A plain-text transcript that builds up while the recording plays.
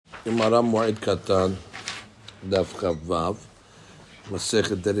Gemara Moed Katan, Daf Chav Vav,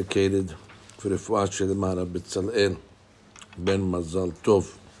 Masechet dedicated for the Refuah Shel Mara B'Tzal'el Ben Mazal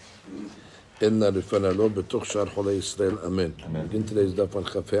Tov. Inna Rifana Lo B'Tuch Shar Cholei Yisrael. Amen. Begin today's Daf on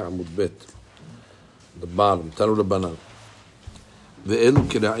Chafei Amud Bet. The bottom, Tanu Rabbanan. Ve'elu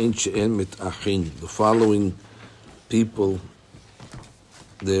kira'in she'en mit'achin. The following people,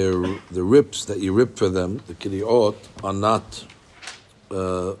 the rips that you rip for them, the kiri'ot, are not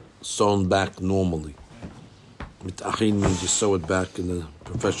sewn back normally. Mit'achin means you sew it back in a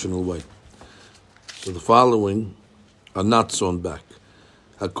professional way. So the following are not sewn back.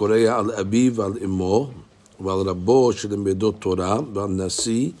 HaKoreya al abiv al imo, val rabbo shelemedot Torah, val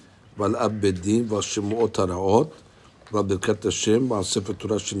nasi, val ab bedin, val shemuot hara'ot, val birkat Hashem, val sefer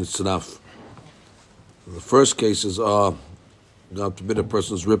Torah shenitzraf. The first cases are, God forbid, a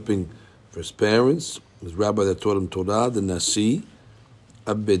person's ripping for his parents, his rabbi that taught him Torah, the nasi,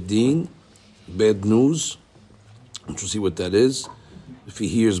 ab bedin, bad news, which we'll see what that is. If he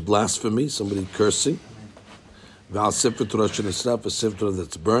hears blasphemy, somebody cursing. V'al sefer Torah shenitzraf, a sefer Torah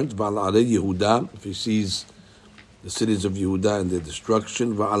that's burnt. V'al arei Yehuda, if he sees the cities of Yehuda and their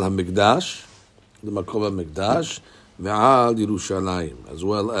destruction. V'al hamikdash, the makom hamikdash. V'al Yerushalayim, as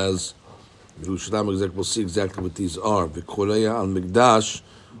well as Yerushalayim. We'll see exactly what these are. V'koreya al mikdash,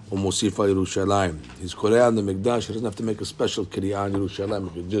 u'mosifa Yerushalayim. He's koreya on the mikdash. He doesn't have to make a special kiriyah on Yerushalayim.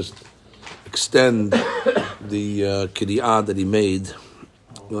 He can just extend the kiriyah that he made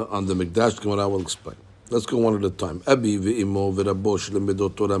on the mikdash. Gemara will explain. Let's go one at a time. Abi ve'imo ve'rabbo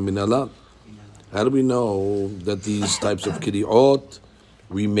shelemedot Torah minala. How do we know that these types of kiriyot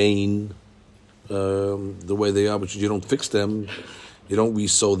remain the way they are, which is you don't fix them, you don't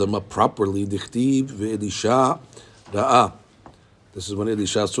re-sew them up properly? Dichtiv ve'elisha ra'ah. This is when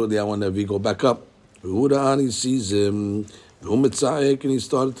Elisha saw Eliyahu Navi go back up. He sees him, and he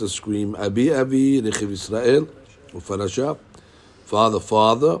started to scream, Abi, Abi, Rechiv Yisrael, Ufarasha, Father,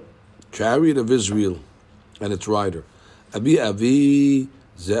 Father, chariot of Israel, and its rider. Abi, Abi,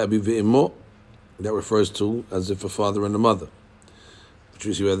 Ze Abi ve'imo. That refers to as if a father and a mother, which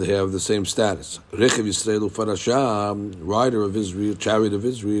is whether they have the same status. Rechiv Yisrael, Ufarasha, rider of Israel, chariot of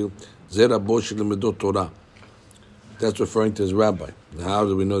Israel, Ze Rabbo shelemedot Torah. That's referring to his rabbi. How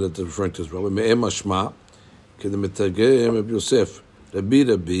do we know that it's referring to his rabbi? Me'em Ashma, Kedemetagem of Yosef. Rabbi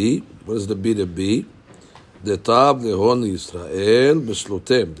Rabbi, what is Rabbi Rabbi? The Tab Lehon Yisrael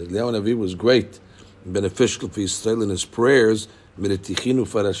B'Shlotem. The Eliyahu Navi was great and beneficial for Israel in his prayers, Meretichinu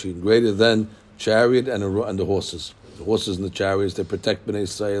Farashin, greater than chariot and the horses. The horses and the chariots, they protect Bnei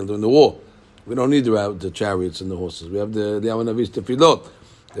Israel during the war. We don't need the chariots and the horses. We have the Eliyahu Navi's tefillot.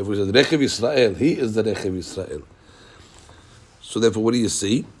 Therefore, he says, Rechiv Yisrael. He is the Rechiv Yisrael. So therefore, what do you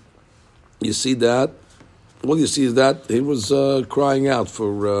see? You see that, all you see is that he was crying out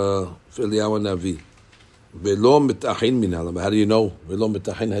for Eliyahu Navi. Velo mitachin minala. How do you know? Velo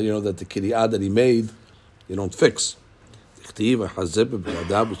mitachin, how do you know that the kiriyah that he made, you don't fix? We saw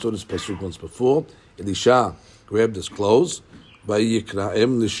this pasuk once before. Elisha grabbed his clothes, and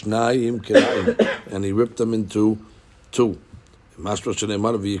he ripped them into two.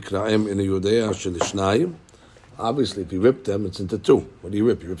 Obviously, if you rip them, it's into two. What do you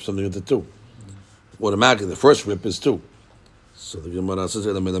rip? You rip something into two. Automatically, the first rip is two. So the Gemara says,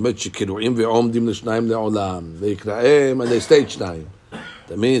 and they stayed shnayim.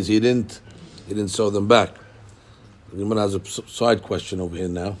 That means he didn't sew them back. The Gemara has a side question over here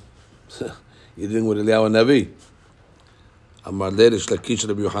now. He didn't with Eliyahu Navi. Amar Leish Lakish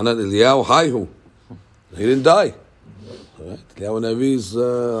Rabbi Yochanan Eliyahu Hayhu. He didn't die. All right? Eliyahu Navi's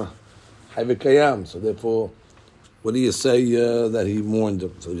Hayvikayam. So therefore, what do you say that he mourned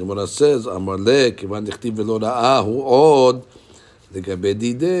him? So the Gemara says, Amar Le Kivan Dichtiv Velo Ra'ahu Od Legabe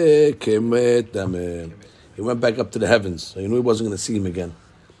Dideh Kemet Dameh. He went back up to the heavens, so he knew he wasn't going to see him again.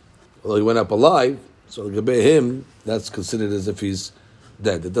 Although he went up alive, so Legabe him, that's considered as if he's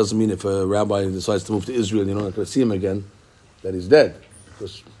dead. It doesn't mean if a rabbi decides to move to Israel, you're not going to see him again, that he's dead,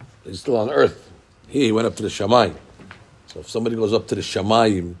 because he's still on earth. Here he went up to the Shamayim. So if somebody goes up to the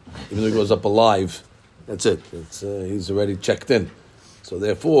Shamayim, even though he goes up alive, that's it. He's already checked in. So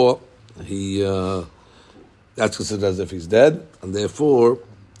therefore, that's considered as if he's dead, and therefore,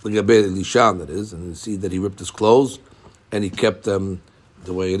 Elisha, that is, and you see that he ripped his clothes, and he kept them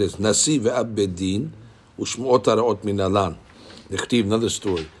the way it is. Nasi ve'ab bedin, u'shmuot hara'ot minalan. Nechtiv, another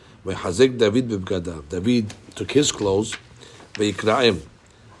story. Ve'chazek David b'bgadav. David took his clothes, ve'yikra'im.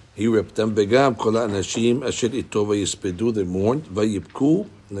 He ripped them. Begam kol ha'anashim asher ito ve'yispedu. They mourned. Ve'yibku,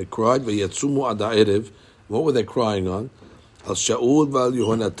 and they cried. Ve'yatzumu ad ha'erev. What were they crying on? Al Shaul v'al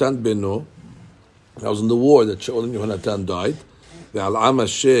Yehonatan beno. That was in the war that Shaul and Yehonatan died. ועל עם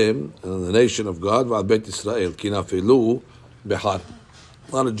השם, the nation of God, ועל בית ישראל, כי נפלו בחר.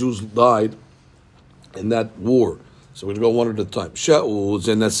 A lot of Jews died in that war. So we're going to go one at a time. Shaul was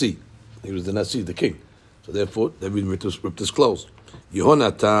a Nasi. He was the Nasi, the king. So therefore, they ripped his clothes.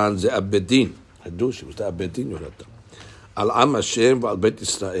 Yehonatan ze Abedin. Hadush, he was the Abedin, Yehonatan. Al Am Hashem v'al Beit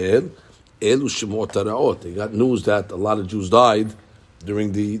Israel, elu shemot haraot. They got news that a lot of Jews died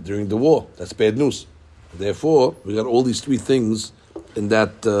during the war. That's bad news. Therefore, we got all these three things in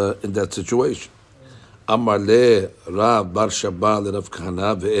that situation. Amar le Rav bar Shabbat le Rav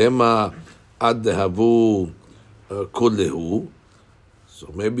Kahana ve'ema ad dehavu kullehu.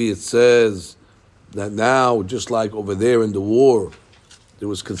 So maybe it says that now, just like over there in the war, there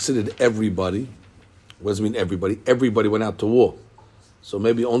was considered everybody. What does it mean everybody? Everybody went out to war. So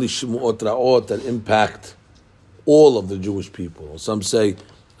maybe only Shimu'ot Ra'ot that impact all of the Jewish people. Some say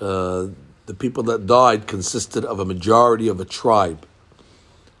the people that died consisted of a majority of a tribe.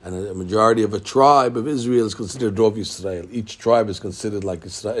 And a majority of a tribe of Israel is considered Rov Yisrael. Each tribe is considered like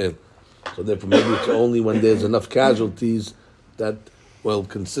Israel. So therefore maybe it's only when there's enough casualties that will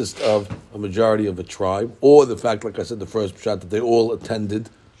consist of a majority of a tribe, or the fact, like I said, the first shot, that they all attended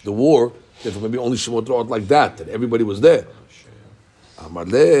the war. Therefore, maybe only Shemot Ra'ot like that everybody was there.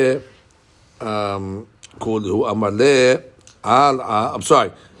 Amaleh, Amaleh, I'm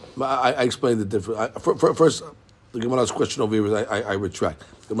sorry, I explained it different. First, the Gemara's question over here is I retract.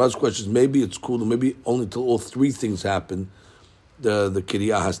 The Gemara's question is maybe it's cool, maybe only until all three things happen, the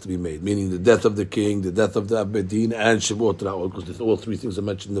Kiriyah has to be made, meaning the death of the king, the death of the Abedin, and Shemot Ra'ot, because all three things are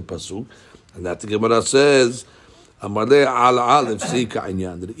mentioned in the Pasuk. And that the Gemara says, Amaleh al Aleph Sika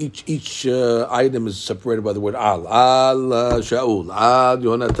Inyan, that each item is separated by the word al. Al Shaul, al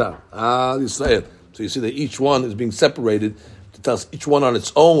Yonatan, al Yisrael. So you see that each one is being separated to tell us each one on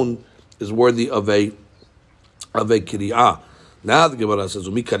its own is worthy of a Kiriyah. Now the Gemara says,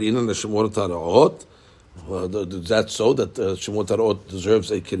 Umi Karina Shemot Ra'ot. Is that so that Shemot Ra'ot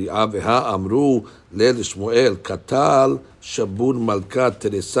deserves a Kiriyah? Veha Amru Leil Shmuel Katal Shabur Malkat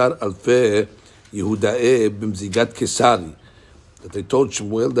Teresar Alfe Yehudae Bimzigat Kesari. That they told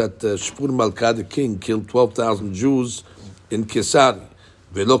Shmuel that Shapur Malka, the king, killed 12,000 Jews in Kesari.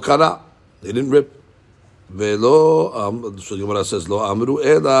 Velo Kara, they didn't rip. Velo, so Gemara says, Lo Amru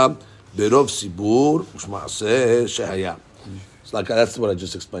Ela Berov Sibur Ushmaaseh Shehaya. It's like that's what I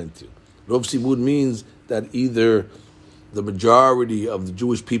just explained to you. Rov Sibur means that either the majority of the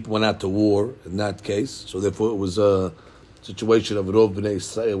Jewish people went out to war in that case, so therefore it was a situation of Rov Bnei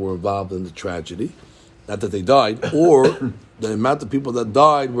Israel were involved in the tragedy, not that they died, or the amount of people that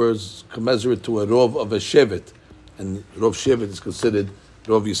died was commensurate to a Rov of a Shevet, and Rov Shevet is considered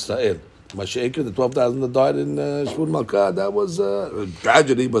Rov Yisrael. Masha'ikah, the 12,000 that died in Shmur Malka, that was a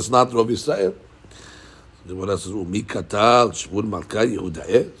tragedy, but it's not Rov Yisrael. The one says, Umi Katal, Shmur Malka,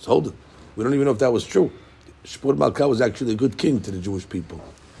 Yehudae. So hold it. We don't even know if that was true. Shmur Malka was actually a good king to the Jewish people,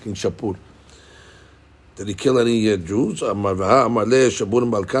 King Shapur. Did he kill any Jews? Amar le Shapur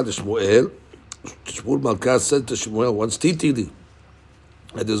Malka to Shmuel. Shapur Malka said to Shmuel once, Titili,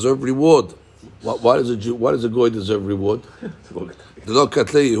 I deserve reward. Why does a goy deserve reward? I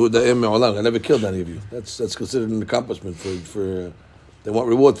never killed any of you. That's considered an accomplishment for they want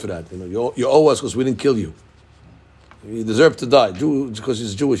reward for that. You owe us because we didn't kill you. He deserved to die. Because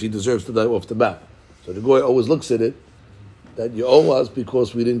he's Jewish, he deserves to die off the bat. So the goy always looks at it that you owe us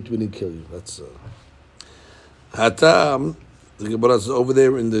because we didn't kill you. That's Hatam. The Gemara says over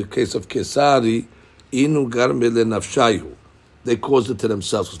there in the case of Kesari, inu garmele nafshayu. They caused it to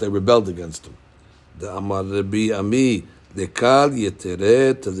themselves because they rebelled against him. The Amar Rabbi Ami, the kal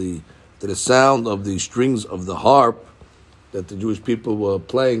yetere, to the sound of the strings of the harp that the Jewish people were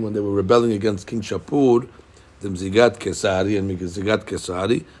playing when they were rebelling against King Shapur, the Mzigat Kesari and Mzigat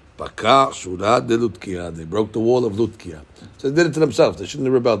Kesari, Paka Shura de Lutkia. They broke the wall of Lutkia. So they did it to themselves. They shouldn't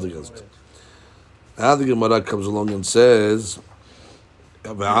have rebelled against it. Now the Gemara comes along and says,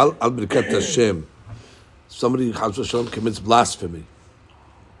 Al Birkat Hashem. Somebody commits blasphemy.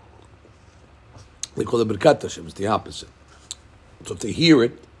 They call it Birkat Hashem. It's the opposite. So if they hear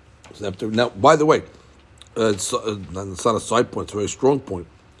it, so they have to, now, by the way, it's not a side point, it's a very strong point.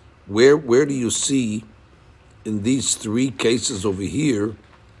 Where do you see in these three cases over here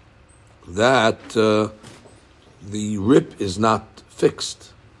that the rip is not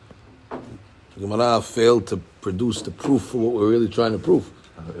fixed? The Gemara failed to produce the proof for what we're really trying to prove.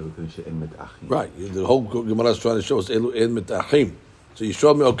 Right, the whole Gemara is trying to show us Elu En Mitachim. So you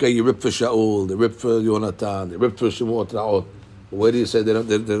showed me, okay, you rip for Shaul, they rip for Yonatan, they rip for Shemot Ra'ot. Where do you say they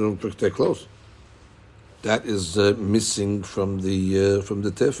don't prick their clothes? That is missing from the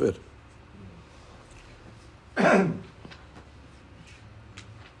Tefer.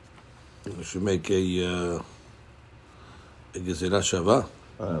 We should make a gezerah shava.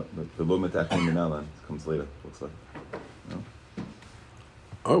 The lo metachin minalan comes later. Looks like. No?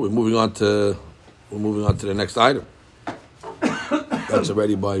 All right, we're moving on to the next item. That's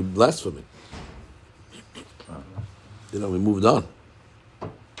already by blasphemy. We moved on.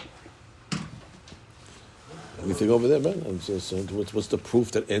 Anything over there, man? What's the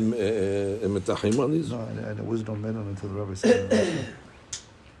proof that in metachim on these? No, and it was no minimum until the rabbi said it.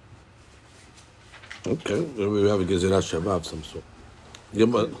 Okay, we have a gezerah shava of some sort. Yeah.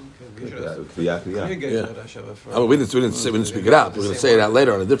 We didn't speak it out. We're going to say it out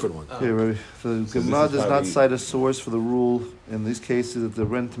later on a different one. Yeah, Rabbi. The Gemara does not cite a source for the rule in these cases that the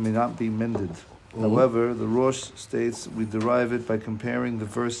rent may not be mended. However, the Rosh states we derive it by comparing the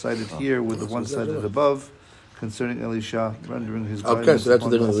verse cited here with the one cited above concerning Elisha, rendering his guidance. Okay, so that's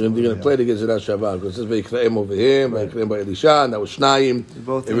what they're going to play the gezerah shava because this is Vayikreim over here, Vayikreim by Elisha, and that was Shnayim.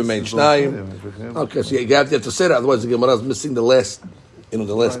 It remained Shnayim. Okay, so you have to say that, otherwise the Gemara is missing the last.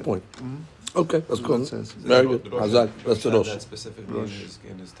 The last point. Mm-hmm. Okay, that's cool. Very good. Hazak. That's the Rosh. That specifically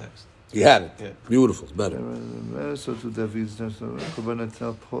in his text. He had it. Yeah. Beautiful. It's better. So to David's the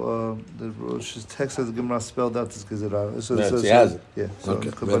Rosh's text has the Gemara spelled out this gezerah. He has it. Yeah. So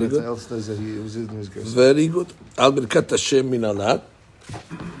okay. Very good. Else says that he was using his gezerah. Very good. Al birkat Hashem min alat.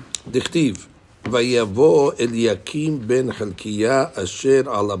 Dichtiv. ויבוא אליקים בן חלקיה אשר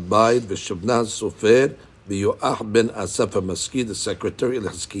על הבית ושבנה הסופר ויואח בן אסף המשכיל, the secretary of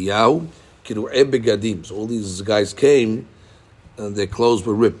Hizkiyahu, kiru'e begadim. So all these guys came and their clothes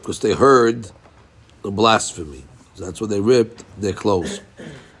were ripped because they heard the blasphemy. So that's what they ripped their clothes.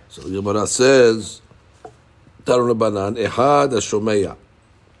 So the Gemara says, Tarun Banan, Ehad HaShomeya.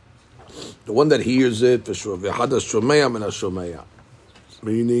 The one that hears it, for sure. Ehad HaShomeya min HaShomeya.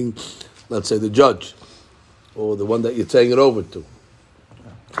 Meaning, let's say the judge, or the one that you're saying it over to.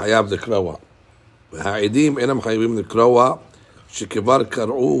 Chayav Dekrawa. והעדים אינם חייבים לקרוא שכבר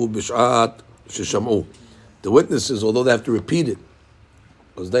קראו בשעת ששמעו. The witnesses, although they have to repeat it,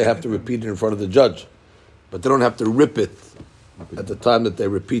 because they have to repeat it in front of the judge, but they don't have to rip it at the time that they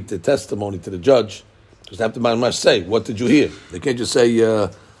repeat the testimony to the judge, because they have to say, what did you hear? They can't just say,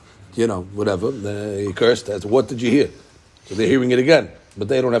 whatever, he cursed, that's what did you hear? So they're hearing it again, but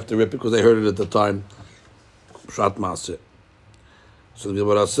they don't have to rip it because they heard it at the time. Shat Maaseh. So the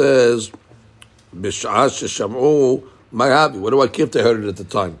Gemara says, B'sha'ah shesham'u ma'havi. What do I care if they heard it at the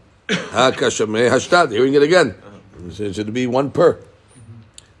time? Ha'kashamei hashtad. Hearing it again. It should be one per.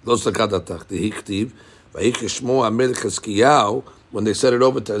 Lo sakadatach. Dehiktiv. Vayikishmu Amelech Hizkiyahu. When they said it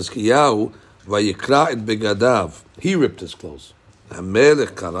over to Hizkiyahu, vayikra et begadav. He ripped his clothes. Amelech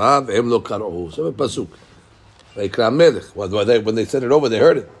karav. Em lo kar'u. So a pasuk. Vayikra Amelech. When they said it over, they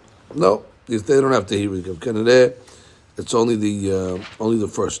heard it. No, they don't have to hear it. It's only the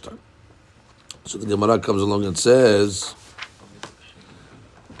first time. So the Gemara comes along and says,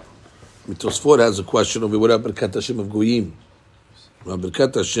 Mitosfot has a question over what about Birkat Hashem of Goyim.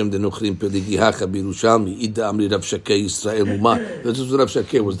 Birkat Hashem de Nochrim Peligi Hacha Birushalmi Ida Amri Rav Shakeh Yisrael Muma. This is Rav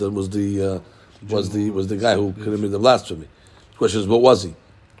Shakeh was the guy who committed the blasphemy. The question is, what was he?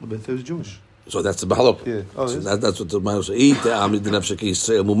 But he was Jewish. So that's the Bahalok. Yeah. So that's what the Gemara says. Ida Amri de Rav Shakeh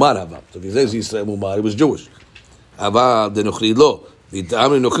Yisrael Muma Hava. So if he says Yisrael Muma, he was Jewish. Hava de Nochri Lo. Ida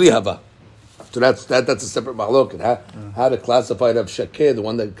Amri Nochri Hava. So that's a separate mahloket. How to classify Rav Shakeh, the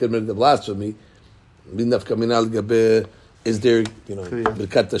one that committed the blasphemy? Is there,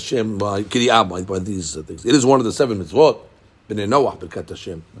 Birkat Hashem by Kiriyah by these things? It is one of the 7 mitzvot. B'nei Noach Birkat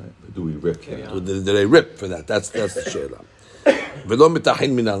Hashem. Do we rip? Did they rip for that? That's the sheila. V'lo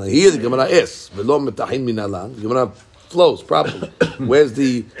mitahin minalan. Here the Gemara is v'lo mitahin minalan. The Gemara flows properly. Where's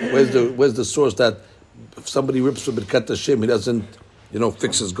the source that if somebody rips for Birkat Hashem, he doesn't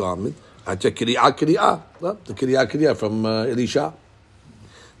fix his garment? The Kiriyah from Elisha.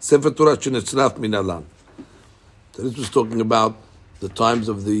 Sefer Torah Shenitzraf Minalan. So this was talking about the times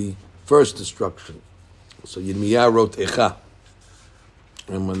of the first destruction. So Yirmiyah wrote Echa.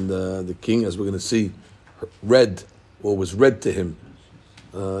 And when the king, as we're going to see, read, or was read to him,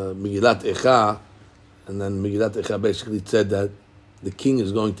 Megillat Echa, and then Megillat Echa basically said that the king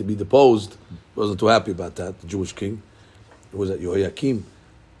is going to be deposed. He wasn't too happy about that, the Jewish king. It was at Yehoiakim.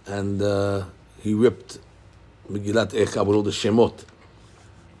 And he ripped Megillat Echa with all the Shemot.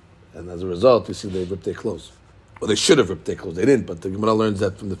 And as a result, you see they ripped their clothes. Well, they should have ripped their clothes. They didn't, but the Gemara learns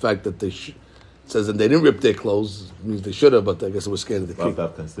that from the fact that it says that they didn't rip their clothes, it means they should have, but I guess it was scared of the king.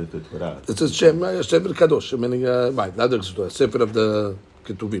 It says Sefer Kadosh, meaning, right, not the Sefer of the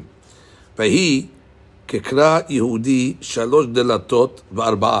Ketuvim. Vahi Kekra Yehudi Shalosh Delatot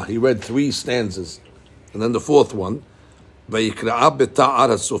V'Arba'ah. He read 3 stanzas. And then the 4th one, Vayikra'a Beta'ar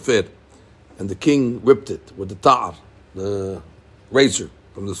HaSofer. and the king ripped it with the ta'ar, the razor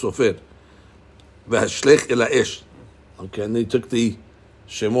from the sofir. V'hashlech ila ish. Okay, and he took the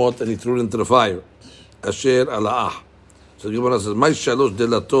shemot and he threw it into the fire. Asher ala'ah. So the Gemara says, "May shalosh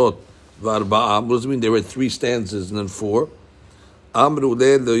delatot v'arba'a." What does it mean? There were 3 stanzas and then 4. Amru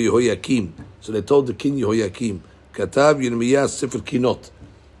le Yehoyakim. So they told the king Yehoyakim, Katav Yirmiyah Sefer Kinot.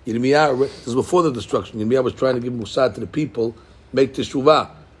 Yirmiyah, this is before the destruction. Yirmiyah was trying to give Musad to the people, make teshuvah,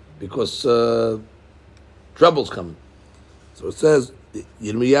 because trouble's coming. So it says,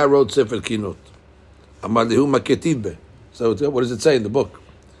 Yirmiyah wrote Sefer Kinot. Amar lehu maketibbe. So what does it say in the book?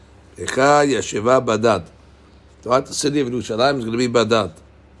 Echa Yesheva Badad. Throughout the city of Yerushalayim is going to be Badad.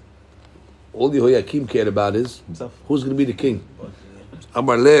 All Yehoyakim cared about is Himself. Who's going to be the king?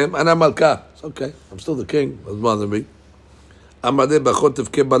 Amar lehem ana malka. It's okay, I'm still the king. Doesn't bother me. Amar lehem bachot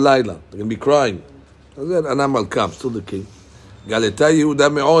tevke balayla. They're going to be crying. I said, ana malka. I'm still the king. Galeta Yehuda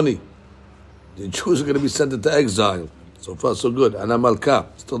me'oni. The Jews are going to be sent into exile. So far, so good. Ana malka.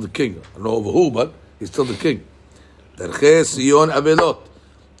 Still the king. I don't know over who, but he's still the king. Derche Sion avelot.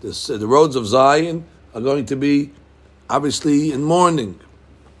 The roads of Zion are going to be obviously in mourning.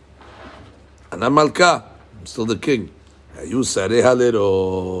 Ana malka. I'm still the king. The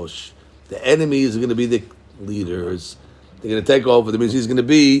enemies are going to be the leaders. They're going to take over. That means he's going to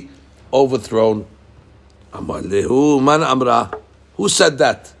be overthrown. Amar lehu man amra. Who said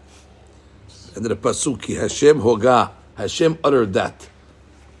that? And the Pasuki, Hashem hoga. Hashem uttered that.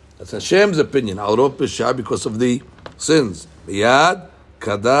 That's Hashem's opinion. Alrot b'shah, because of the sins. Miyad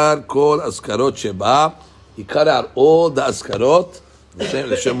kadar kol askarot sheba. He cut out all the askarot, the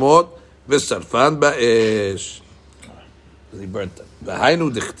shemot, v'sarfan ba'esh. He burnt them.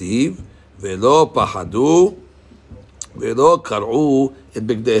 V'hainu dichtiv, ve'lo pahadu, ve'lo kar'u et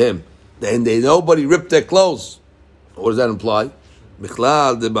bigdehem. And nobody ripped their clothes. What does that imply?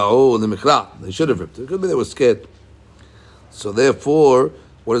 Michlal deba'u lemikra. They should have ripped it. It could be they were scared. So therefore,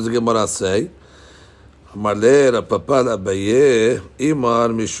 what does the Gemara say? Amar le Rapapa l'Abaye imar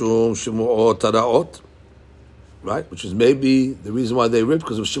mishum shemu'ot haraot. Right? Which is maybe the reason why they ripped,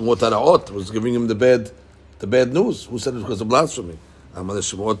 because of shemu'ot haraot. It was giving him the bad news. Who said it because of blasphemy? Amar le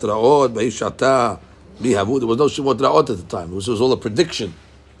shemu'ot haraot ba'ishata bihavu. There was no shemu'ot haraot at the time. It was all a prediction.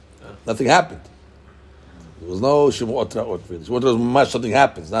 Nothing happened. There was no shemu'ot haraot. Shemu'ot haraot was something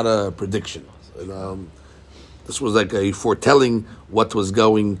happens, not a prediction. This was like a foretelling what was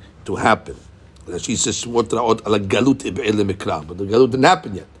going to happen. She says, but the galut didn't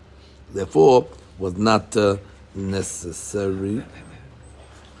happen yet. Therefore, was not necessary.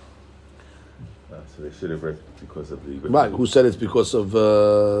 So they should have ripped because of the... Right, who said it's because of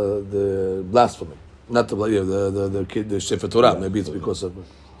the blasphemy? Not the Sefer Torah. Maybe it's because of...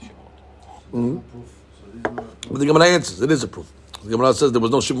 Mm-hmm. But the Gemara answers, it is a proof. The Gemara says there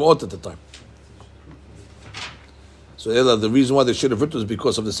was no Shemuot at the time. So the reason why they should have written was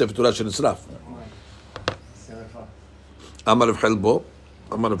because of the Sefer Torah Shenisraf. Amar of Helbo,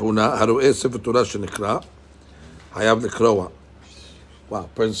 Amar of Huna, Haru'eh Sefer Torah Shenikra, Hayav Lekroa. Wow,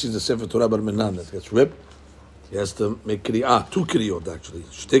 person sees the Sefer Torah Bar Minan that gets ripped, he has to make kriyah, 2 kriyot actually.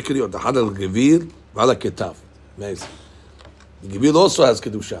 Shtei kriyot, the Had al-Gevir, Vala Ketav. Amazing. The Gevir also has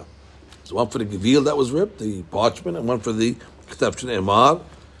Kedusha. So one for the Gevir that was ripped, the parchment, and one for the Ketav Shene'emar,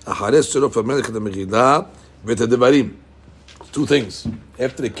 Ahares Serof HaMelech HaMegillah, Devarim. 2 things.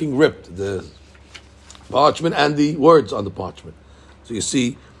 After the king ripped the parchment and the words on the parchment. So you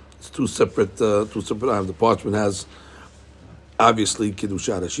see, it's 2 separate items. The parchment has obviously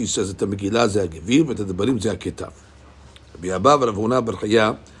Kedusha. She says that the Megillah is Gevir, but the Devarim is Ketav. Rabbi Abba Rav Huna bar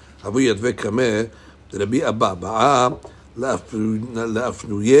Chaya, Havu Yadvek Kameh, Rabbi Abba Ba'a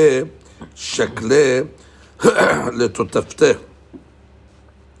La'afnuye Shakle Letotafte.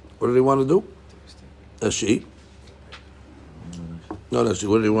 What do they want to do? She? No, she.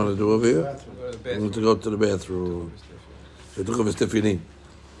 What do you want to do over here? I want to go to the bathroom. She took off his tefillin.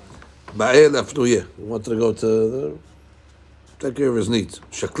 Ba'el afnuye. He wanted to go to take care of his needs.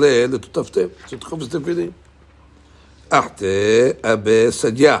 Shakle letutafte. She took off his tefillin. Ahte abe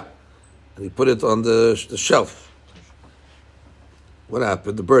sadya. And he put it on the shelf. What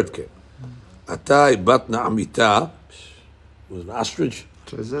happened? The bird came. Atai batna amita. It was an ostrich.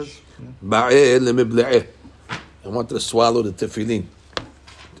 Ba'el lemible'eh. I wanted to swallow the tefillin.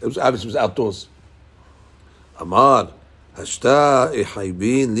 It was obviously it was outdoors. Amar, hashta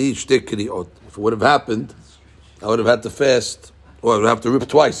echaybin li shte kriot. If it would have happened, I would have had to fast, or I would have to rip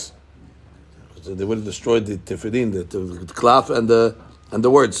twice. They would have destroyed the tefillin, the klaf and the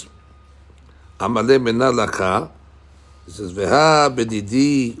words. Amale mena lacha. It says veha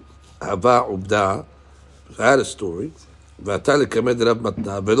bedidi hava ubda. I had a story. ואתה לקמד רב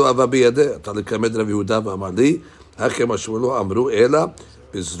מתנה, ולא אבה בידי, אתה לקמד רב יהודה ואמר לי, הכי משהו לא אמרו, אלא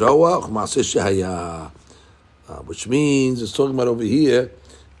בזרוע ומעשה שהיה. Which means, it's talking about over here,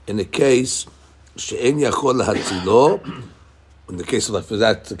 in a case, שאין יכול להצילו, in the case of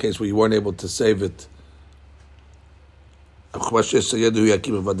that, the case where you weren't able to save it, וכמה שיסיידו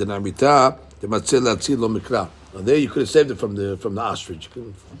יקים מבדנה מיתה, תמצא להציל לו מקרא. Now there you could have saved it from the ostrich. You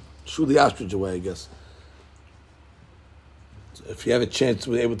could shoo the ostrich away, I guess. So if you have a chance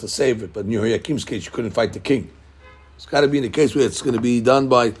to be able to save it, but in Yehoiakim's case, you couldn't fight the king. It's got to be in a case where it's going to be done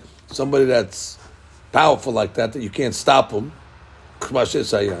by somebody that's powerful like that you can't stop him.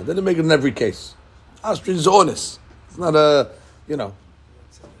 Then they make it in every case. Ostrich is honest. It's not a,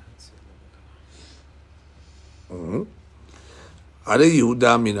 הרי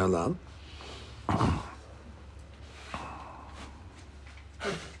יהודה מן עלם.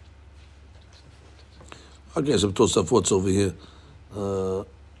 Okay, some תוספות over here.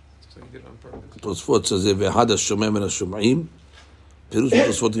 תוספות זה, ואחד השומע מן השומעים, פירוש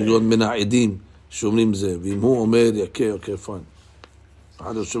תוספות יגרון מן העדים, שומעים זה, ואם הוא אומר, okay, fine.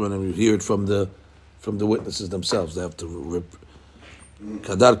 אחד השומע, you hear it from the witnesses themselves, they have to rip.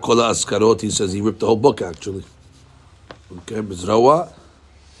 כדר כל האזכרות, he says he ripped the whole book actually. Okay, בזרוע,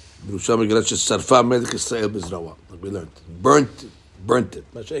 בראשה מגלה ששרפה מלך ישראל בזרוע. We learned. Burnt it.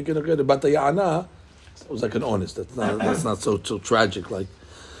 מה שאין כן בת היענה, it was like an honest. That's not so tragic like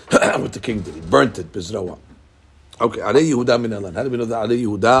what the king did. He burnt it בזרוע. Okay, ערי יהודה מן עלן. How do we know that ערי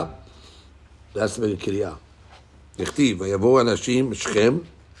יהודה? That's the קריאה. נכתיב, ויבואו אנשים משכם,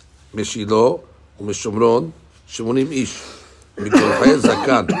 משילה ומשומרון, 80 איש, מגולחי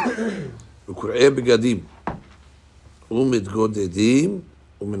זקן, וקוראי בגדים, ומתגודדים,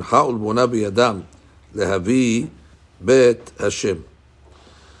 ומנחה ולבונה בידם, להביא בית השם.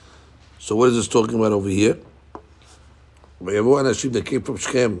 So what is this talking about over here? ויבואו אנשים that came from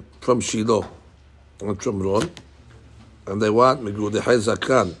Shechem, from Shiloh, and Shomron, and they want מגודחי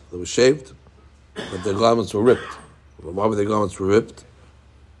זקן, they were shaved, but their garments were ripped. Why were their garments ripped?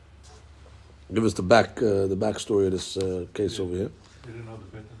 Give us the backstory of this case over here. They didn't know the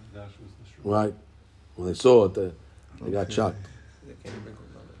Beit HaMikdash was destroyed. Right. When they saw it, they got shocked.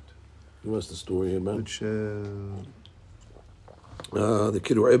 Give us the story here, man. Which, The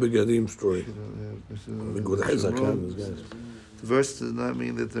Kiru'ei Begadim story. The verse does not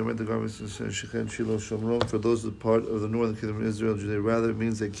mean that they rent the garments in Shechem, Shiloh, Shomron for those of the part of the northern kingdom of Israel and Judea. Rather, it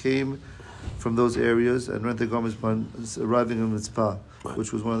means they came from those areas and rent the garments upon arriving in Mitzpah,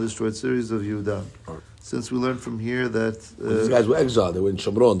 which was one of the destroyed cities of Yehuda. Since we learned from here that these guys were exiled, they were in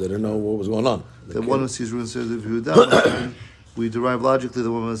Shomron, they didn't know what was going on. That one who sees ruins of Yehuda, we derive logically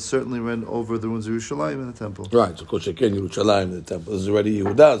the one must certainly rent over the ruins of Yerushalayim in the temple. Right, so Kosheken, Yerushalayim in the temple. This is already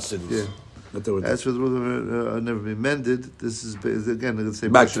Yehuda's cities. Yeah. As for the rules that never been mended, this is again the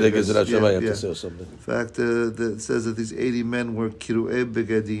same. Back to the Gezerah Shavai, you have to say something. In fact, it says that these 80 men were kiru'ei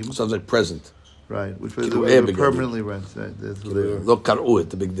begadim. Sounds like present. Right, which they were permanently rent. Right, Lo kar'u it,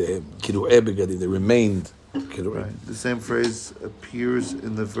 the big day. Kiru'ei begadim, they remained kiru'ei. Right. The same phrase appears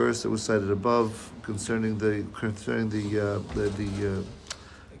in the verse that was cited above concerning the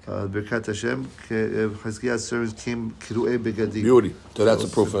Birkat Hashem. Chizkiah's servants came kiru'ei begadim. Beauty. So that's a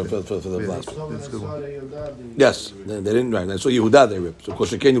proof for the last one. That's a good one. Yes, they didn't write. So Yehuda they ripped. So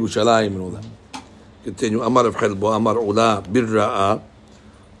Kosheken, Yerushalayim, and all that. Continue. Amar of Chelbo, Amar Ula, Birra'a,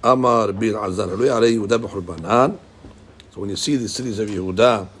 Amar Bir Azar. Yehuda b'Hurbanan. So when you see the cities of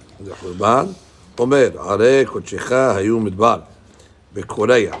Yehuda, the Hurban, Omer, Are, Kochecha, Hayu Midbar,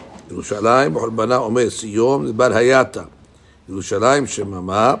 Bekoreya, Yerushalayim, b'Hurbana, Omer, Siyom, Midbar Hayata. ירושלים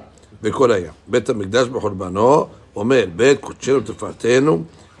שממה בקוריאה. בית המקדש בחורבנו אומר, בית קודשנו תפארתנו,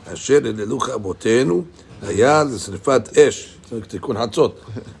 אשר הללוך אבותינו, היה לשרפת אש, תיקון חצות,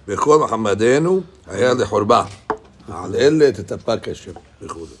 וכל מחמדנו היה לחורבה. על אלה תתאפק השם,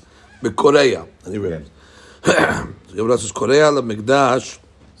 וכו'. בקוריאה, אני רואה. גם לעשות קוריאה למקדש,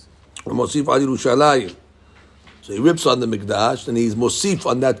 הוא מוסיף על ירושלים. So he rips on the מקדש, and he's מוסיף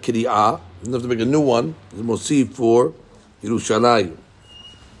on that קריאה, he doesn't have to make a new one, he's מוסיף for Yerushalayim.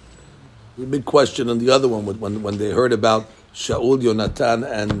 The big question on the other one when they heard about Shaul, Yonatan,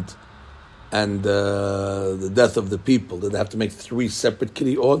 and the death of the people, did they have to make 3 separate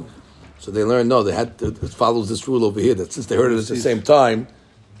kiriyot? So they learned no, they had to, it follows this rule over here that since they heard it at the same time,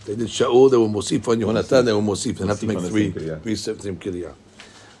 they did Shaul, they were Mosif on Yonatan, they were Mosif, they have to make 3 separate kiriyot.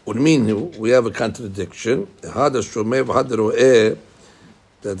 What do you mean? We have a contradiction.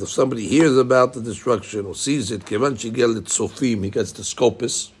 That if somebody hears about the destruction or sees it, Kevan Shigel it Sofim, he gets the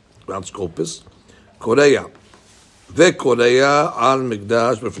Scopus, around Scopus, Korea. Ve Korea al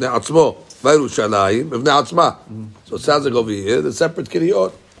Mikdash b'fnei atzmo. Vayirushalayim b'vnei atzma. So it sounds like over here the separate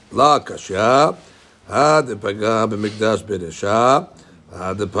kiriyot. La kasha, ha depaga b'mikdash beresha,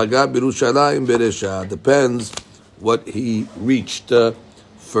 ha depaga b'Yerushalayim beresha. Depends what he reached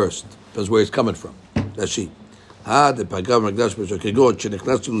first. Depends where he's coming from. That's she. Ha depaga b'mikdash beresha. Kegot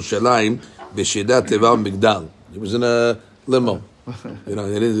shenichnas Yerushalayim b'shedat teva migdal. He was in a limo. You know,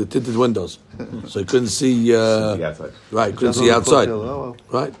 it is tinted windows, so he couldn't see. outside. Right, couldn't see outside.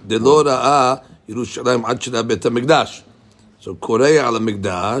 Right. The Lord Yerushalayim ad shena bet hamikdash. So Korea al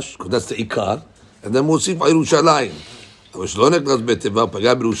hamikdash, because that's the ikar, and then Musif Yerushalayim. אבל שלא נכנס בטבע,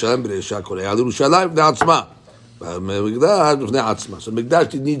 פגע בירושלים ברשע, קורא על ירושלים בפני עצמה. והמקדש בפני עצמה. So the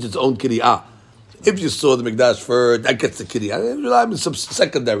Mikdash needs its own kiriyah. If you saw the Mikdash first, that gets the kiriyah. Yerushalayim is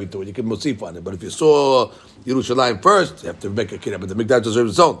secondary to it. You can musif on it. But if you saw Yerushalayim first, you have to make a kiriyah. But the Mikdash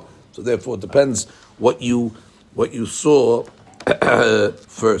deserves its own. So therefore, it depends what you saw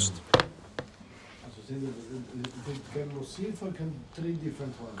first. Can Musif or can three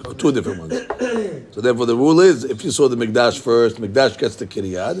different ones? Or two different ones. So therefore, the rule is, if you saw the Mikdash first, Mikdash gets the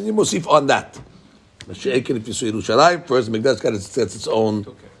kiriyah, then you musif on that. If you saw Yerushalayim first, Mikdash gets its own.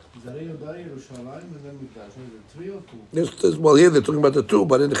 Well, here they're talking about the two,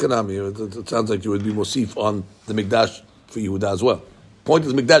 but in the Chanami, it sounds like you would be musif on the Mikdash for Yehuda as well. Point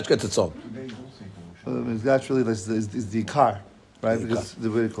is, Mikdash gets its own. Mikdash really is the car, right? Because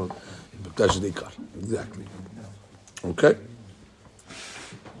the way it's called. Mikdash is the ikar. Exactly. Okay.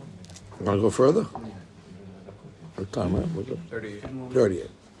 Want to go further? What time, right? 38.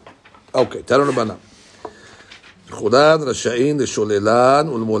 Okay. Tell them about חולן רשאים לשוללן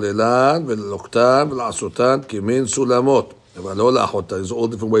ולמוללן וללוקטן ולעשותן כמין סולמות, אבל לא לאחותן. There's all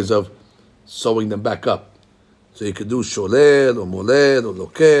different ways of sewing them back up. So you could do shoלל or moלל or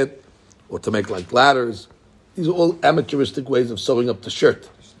loket, or to make like ladders. These are all amateuristic ways of sewing up the shirt.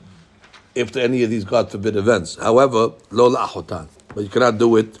 If to any of these, God forbid, events. However, lo la'achotan. But you cannot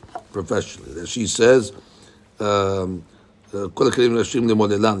do it professionally. As she says, כל הכלים רשאים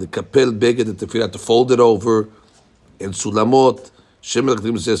למוללן, לקפל בגד לתפילה, to fold it over, in sulamot, shemel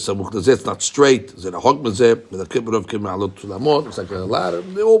k'dim zeh samuch lezeh, it's not straight, zeh rachok mezeh, medakib rov kim ma'alot sulamot, it's like a ladder.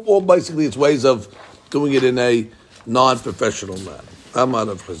 All basically, it's ways of doing it in a non-professional manner. Amar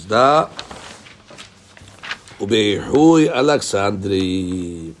Rav Chizda, ube'ihui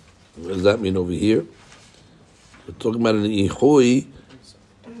Alexandri. What does that mean over here? We're talking about an ihui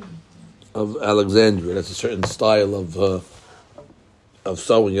of Alexandria. That's a certain style of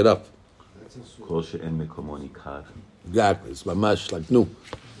sewing it up. Exactly, it's mamash like new.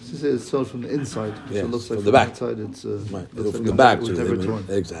 This is sewn from the inside. Yes, So it looks like from the back. Inside it's Right, looks from like the back. it was So never they- torn.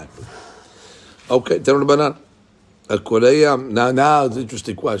 Exactly. Okay, tell me about that. Korea. Now it's an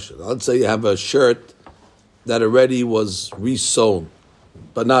interesting question. Let's say you have a shirt that already was resewn,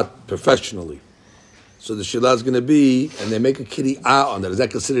 but not professionally. So the shilah is going to be, and they make a kiriyah on that. Is that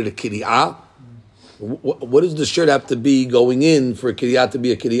considered a kiriyah? What does the shirt have to be going in for a kiriyah to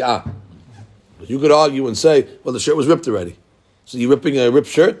be a kiriyah? You could argue and say, well, the shirt was ripped already. So you're ripping a ripped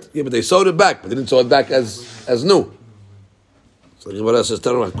shirt? Yeah, but they sewed it back, but they didn't sew it back as new. So the Gemara says,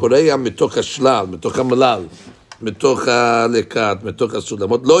 Korea mitoch hashlal, mitoch hamalal, mitoch halekat, mitoch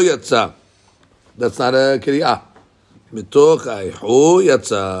hasulamot, lo yatsa. That's not a kiriyah. Mitoch haihu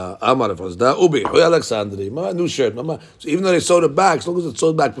yatsa, amar Rav Chizda, ubi, hui Alexandri, my new shirt. So even though they sewed it back, as long as it's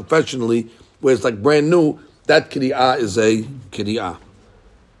sewed back professionally, where it's like brand new, that kiriyah is a kiriyah.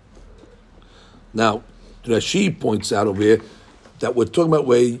 Now, Rashi points out over here that we're talking about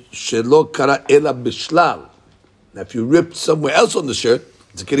where shelo kara ela bishlal. Now, if you ripped somewhere else on the shirt,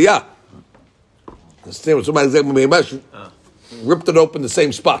 it's a kiriyah. Understand? When somebody ripped it open the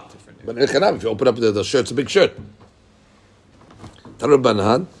same spot. But in Chanam, if you open up the shirt's a big shirt.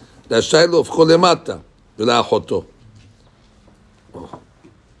 Tarabanan, rashai lo ofcho lemata v'la'achoto.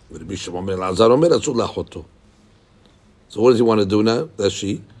 Rabbi Shimon ben Elazar omer asur la'achoto. So what does he want to do now?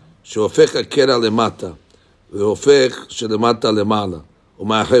 Rashi. שהופך הקרע למטה, והופך שלמטה למעלה,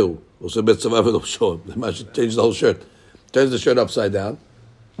 ומאחהו, הוא עושה בית צבא ולובשו, למה changes the whole shirt, turns the shirt upside down,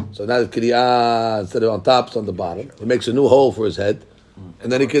 so now the kiriyah, instead of on top, it's on the bottom, he makes a new hole for his head,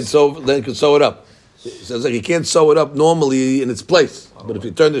 and then he can sew it up. He says like he can't sew it up normally in its place, but if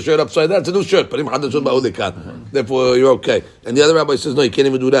you turn the shirt upside down, it's a new shirt, therefore you're okay. And the other rabbi says, no, you can't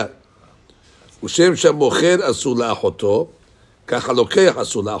even do that. ושם שהמוכר אסור לאחותו, Wow, so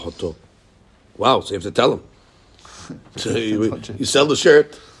you have to tell him. So you sell the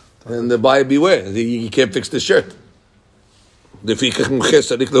shirt, and the buyer beware. You can't fix the shirt. You can't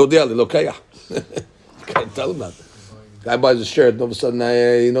tell him that. Guy buys a shirt, and all of a sudden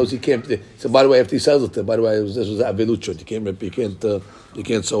he knows he can't. So by the way, after he sells it, by the way, this was a velut shirt. You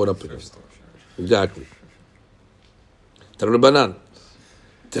can't sew it up again. Exactly. Rabbanan.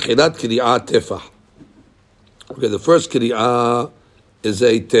 Techilat kiri'ah tefah. Okay, the first kiri'ah is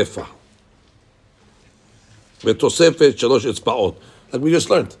a tefah. V'tosefet shalosh etzba'ot. Like we just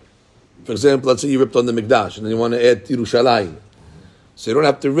learned. For example, let's say you ripped on the Mikdash and then you want to add Yerushalayim. So you don't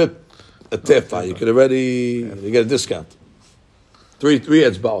have to rip a tefah. You could already, you get a discount. Three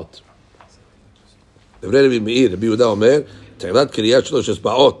etzba'ot. Rabbi Yehuda Omer, techilat kiri'ah shalosh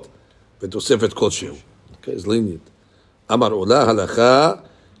etzba'ot. V'tosefet kol shehu. Okay, it's lenient. Amar Ula halacha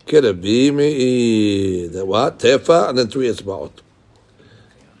Rabbi Meir. That what? Tefa and then 3 etzba'ot.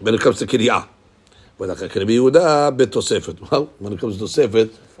 When it comes to Kiriyah. When Rabbi Yehuda betosefet. Well, when it comes to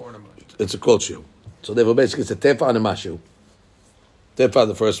Tosefet, it's a kol shehu. So therefore basically it's a Tefa and a Mashu. Tefa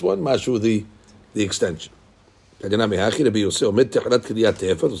the first one, Mashu the extension. Okay,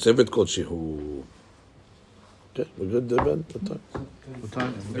 we're good, Ben? What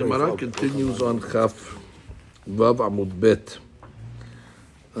time? Gemara continues on Chaf Vav Amud Bet.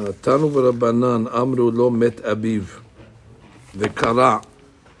 Tanu v'Rabbanan Amru lo met abiv v'kara.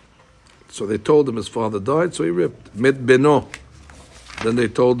 So they told him his father died, so he ripped. Met beno. Then they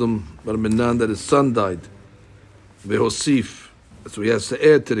told him Barminan that his son died. V'hosif. So he has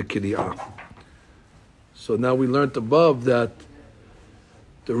to add to the kiriyah. So now we learned above that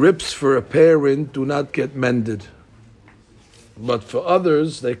the rips for a parent do not get mended. But for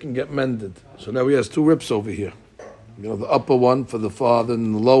others, they can get mended. So now he has 2 rips over here. You know, the upper one for the father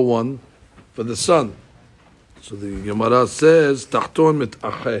and the low one for the son. So the Gemara says, Tachton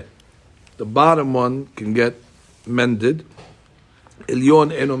mit'acheh. The bottom one can get mended.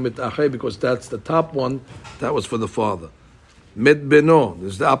 Elyon eno mit'acheh, because that's the top one, that was for the father. Mit beno,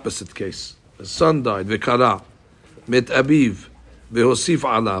 this is the opposite case. The son died, v'kara. Mit abiv, v'hosif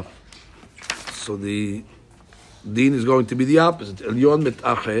alav. So the deen is going to be the opposite. Elyon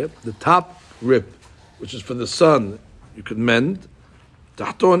mit'acheh, the top rip, which is for the son, you could mend.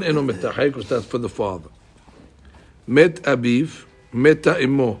 Tahton eno mit'acheh, because that's for the father. Met abiv, meta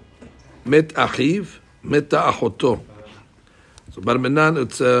imo, met achiv, meta achoto. So Barminan,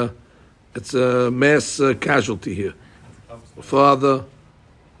 it's a mass casualty here. The father,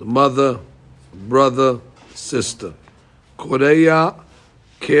 the mother, brother, sister. Koreya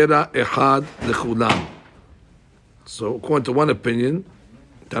kera echad lechulam. So according to one opinion,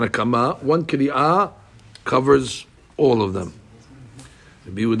 Tanakama, one kiriyah covers all of them.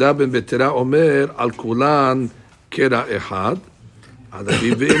 Rabbi Yehuda ben Betera Omer al kulan kera echad, ad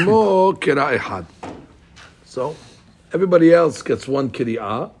aviv ve'imo kera echad. So everybody else gets one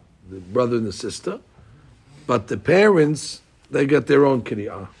kiriyah, the brother and the sister, but the parents, they get their own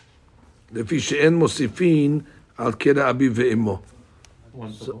kiriyah. Lefi she'en mosifin al kera aviv ve'imo.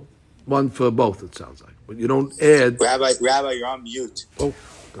 One for both, it sounds like. But you don't add. Rabbi, you're on mute. Oh,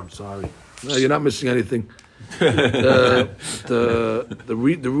 I'm sorry. No, you're not missing anything. The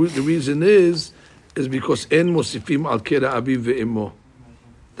reason is because en mosifim al kera aviv ve'imo,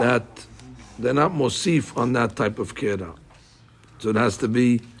 that they're not mosif on that type of kera, so it has to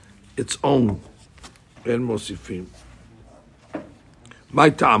be its own en mosifim. My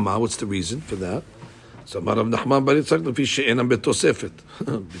ta'ama, what's the reason for that? So Rav Nachman bar Yitzchak lefi she'enam betosefet,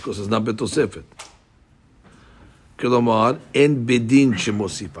 because it's not betosefet. Kilomar en bedin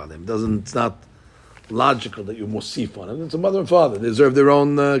shemosif alem. It's not logical that you mosif on them. It's a mother and father. They deserve their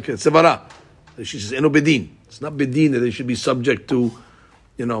own sevara. She says eno bedin. It's not bedin that they should be subject to,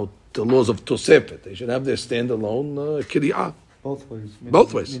 the laws of tosefet. They should have their standalone kiriyah. Both ways.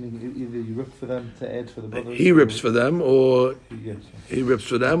 Both ways. Meaning either you rip for them to add for the brothers. He rips for them, or Yes. he rips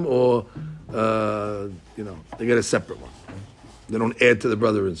for them, or they get a separate one. They don't add to the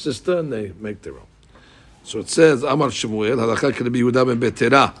brother and sister, and they make their own. So it says, Amar Shemuel, halakha Rabbi Yehuda ben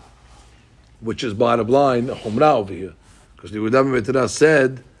Betera, which is bottom line, Humra over here. Because Yehuda ben Betera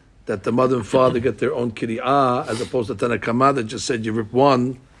said that the mother and father get their own kiriyah, as opposed to Tanakama that just said you rip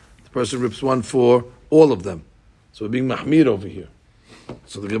one, the person rips one for all of them. So we're being mahmir over here.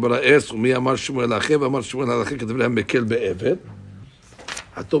 So the Gemara asks, Umi Amar Shemuel Achev, Amar Shemuel halakha Ketevrehem Bekel Be'evet.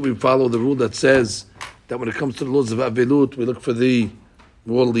 I thought we follow the rule that says that when it comes to the laws of Avilut, we look for the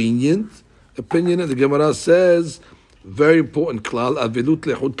more lenient opinion, and the Gemara says, very important klal, Avilut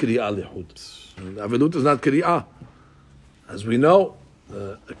lehud kiriyah lehud. Avilut is not kiriyah. As we know,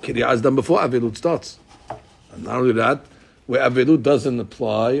 kiriyah is done before Avilut starts. And not only that, where Avilut doesn't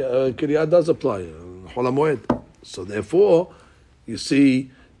apply, kiriyah does apply. Chol HaMoed. So therefore, you see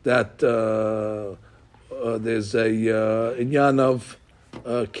that there's a inyan of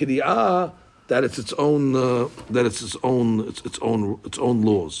kiriyah, that it's its own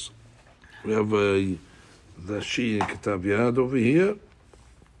laws. We have the Shi and Kitab Yad over here.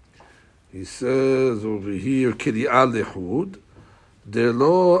 He says over here, Kiri'ah lehud.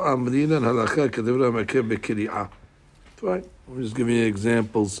 Delo amrinan halakha kedevra makeh bekiri'ah. Fine. I'm just giving you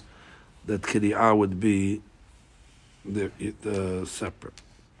examples that Kiri'ah would be separate.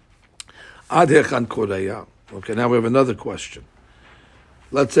 Ad hechan koreya. Okay, now we have another question.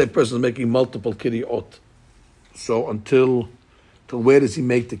 Let's say a person is making multiple Kiri'ot. So until where does he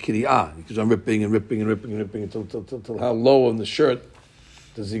make the Kiri'ah? Because I'm ripping until how low on the shirt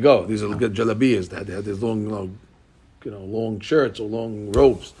does he go? These are good jalabiyas that they had these long, long shirts or long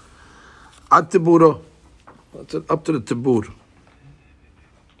robes. Ad tiburo. That's it, up to the tibur.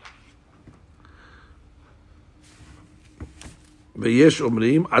 Veyesh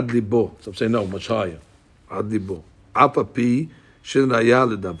omrim ad libo. Some say no, much higher. Ad libo. Apa pi shen raya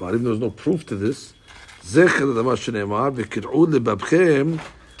ledavar. Even though there's no proof to this, zecher ledavar shenemar v'kir'u lebabchem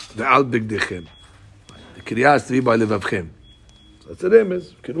ve'al bigdechem. The kir'ah has to be by lebabchem. So that's the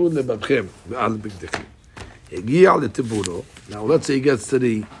remez. V'kir'u lebabchem ve'al bigdechem. Hegiya letiburo. Now let's say he gets to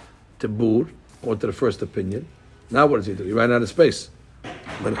the tibur, or to the first opinion. Now what does he do? He ran out of space.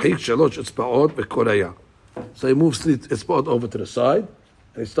 Merchik shalosh etzba'ot v'koreya. So he moves the etzba'ot over to the side,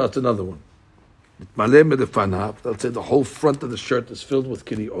 and he starts another one. Let's say the whole front of the shirt is filled with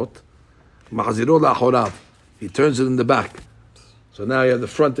kiri'ot. Ma'aziro la'chorav. He turns it in the back. So now you have the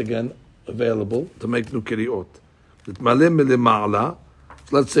front again available to make new kiri'ot.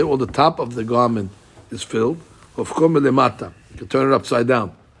 Let's say all the top of the garment is filled. You can turn it upside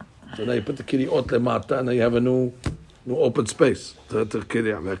down. So now you put the kiri'ot lemata, and now you have a new open space.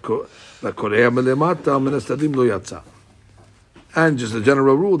 And just a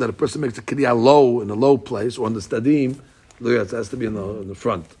general rule that a person makes the kiri'ah low in a low place, or on the stadim, lo yatsa has to be in the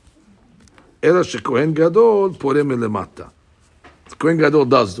front. Ela shekohen gadol porem lemata. Kohen gadol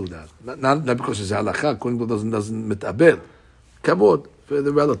does do that, not because it's halakha. Kohen gadol doesn't mitabel. Kavod for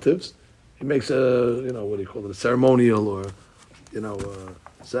the relatives. He makes a what do you call it, a ceremonial or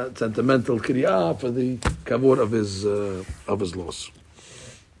sentimental kiri'ah for the kavod of his loss.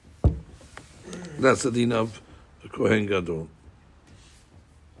 That's the din of Kohen Gadol.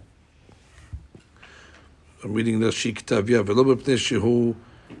 I'm reading the Shiktavya v'lo b'pnei shehu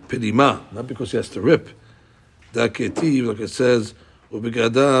pedima, not because he has to rip. Da ketiv, like it says,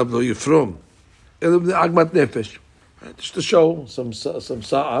 u'begadav lo yifrom. Elo b'nei agmat nefesh. Just to show some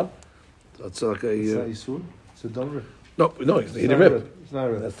sa'ar. That's like a... Is that Yisur? It's a don't rip. No, he didn't rip. It's not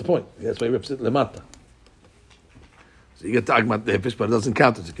a rip. That's the point. That's why he rips it lemata. So you get the agmat nefesh, but it doesn't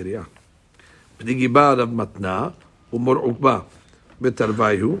count as a kiriyah. B'digiba Rav Matna u'mor ukba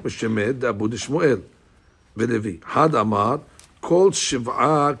betarvayu b'shemed da'abud Shmuel v'levi. Had amar kol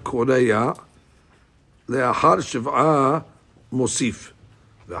shiv'a koreya le'achar shiv'a mosif.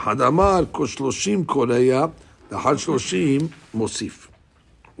 V'had amar kol shloshim koreya le'achar shloshim mosif.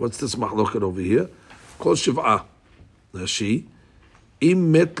 What's this mahloket over here? Kol shiv'a. Rashi,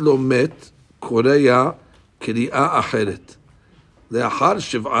 im met lo met koreya kiri'ah acheret. Le'achar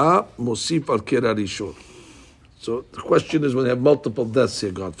shiv'a mosif al kira rishon. So the question is when you have multiple deaths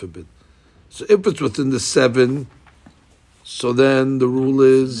here, God forbid. So if it's within the 7, so then the rule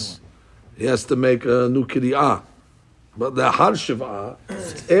is he has to make a new kiri'ah. But le'achar shiv'a,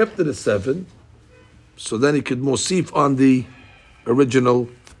 after the 7, so then he could mosif on the original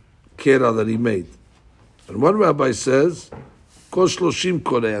kira that he made. And one rabbi says, kol shloshim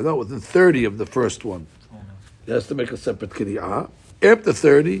koreya, no, within 30 of the first one. He has to make a separate kiri'ah. After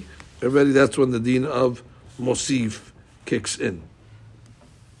 30, already that's when the din of mosif kicks in.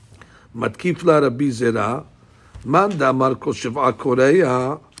 Matkif la Rabbi Zera, man damar kol shiv'a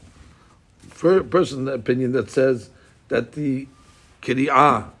koreya, person in the opinion that says that the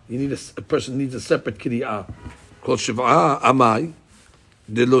kiri'ah, a person needs a separate kiri'ah. Kol shiv'a amai,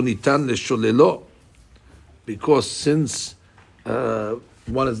 de lo nitan lesholelo, because since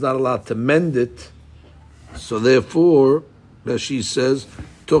one is not allowed to mend it, so therefore, Rashi says,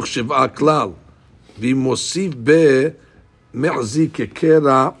 toch shiv'a klal, v'mosif be me'zi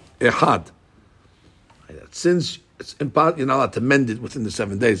kekera ehad. Since it's impossible, you're not allowed to mend it within the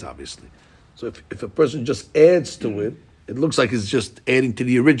 7 days, obviously. So if a person just adds to it, it looks like he's just adding to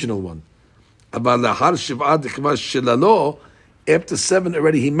the original one. But lahar shiv'a dechva shelalo, after 7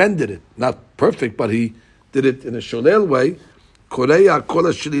 already he mended it. Not perfect, but he did it in a sholel way. Koreya kol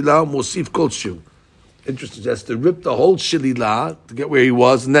shilila mosif kol shu. Interesting. He has to rip the whole shilila to get where he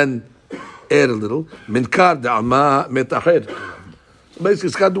was, and then add a little. Minkar da'ama metached. So basically,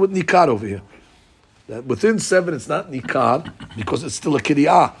 it's got to do with nikar over here. That within 7, it's not nikar because it's still a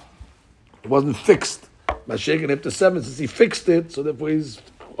kiri'ah. It wasn't fixed. By shaking after 7, since he fixed it, so therefore he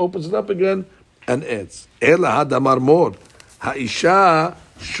opens it up again and adds. Ela hadamar mor ha'isha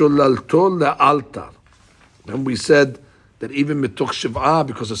Shulalto le'altar. And we said that even mitoch shiv'ah,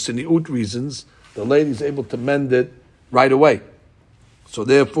 because of siniut reasons, the lady is able to mend it right away. So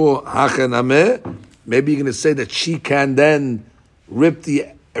therefore, hachanameh, maybe you're going to say that she can then rip the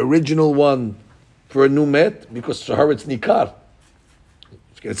original one for a new met, because to her it's nikar.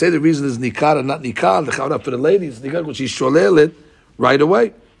 If you're going to say the reason is nikar and not nikar, the chavra for the lady is nikar because she sholel it right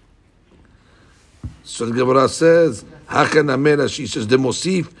away. So the Gemara says, hachanameh, she says, the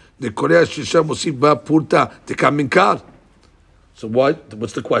mosif, the korea shisha mosif ba purta, the kaminkar. So what?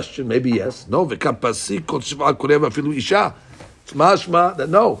 What's the question? Maybe yes. No. V'kapasi kol shiv'a koreva afilu isha. It's mashma that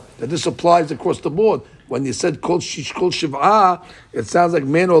no, that this applies across the board. When you said kol shiv'a, it sounds like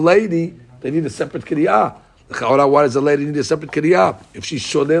man or lady, they need a separate kiriyah. Why does a lady need a separate kiriyah? If she's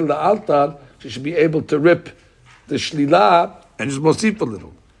sholel the altar, she should be able to rip the shlila and just mosif a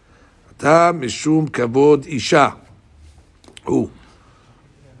little. Ta mishum kavod isha.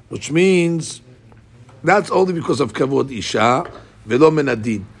 Which means that's only because of kavod isha. Velo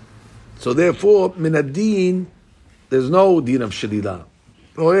minadin. So therefore, minadin, there's no din of shalila.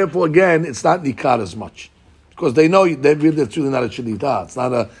 So therefore, again, it's not nikar as much. Because they know it's really not a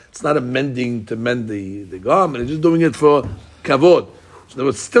shalila. It's not a mending to mend the garment. It's just doing it for kavod. So there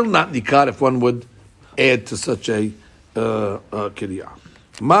was still not nikar if one would add to such a kiriyah.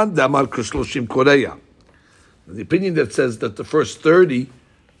 Man damar kushloshim koreya. The opinion that says that the first 30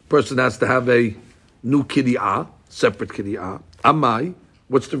 person has to have a new kiriyah, separate kiriyah. Amai,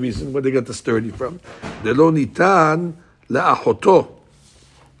 what's the reason? Where they get this 30 from? Delo nitan la'achoto.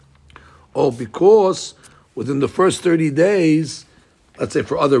 Oh, because within the first 30 days, let's say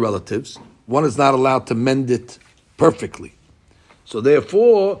for other relatives, one is not allowed to mend it perfectly. So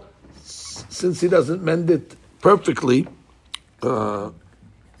therefore, since he doesn't mend it perfectly, so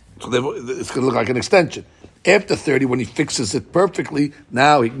therefore it's going to look like an extension. After 30, when he fixes it perfectly,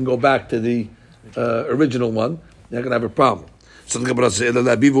 now he can go back to the original one. They're going to have a problem. So the Gemara says, so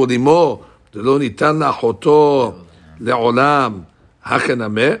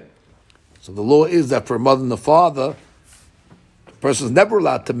the law is that for a mother and a father, the person is never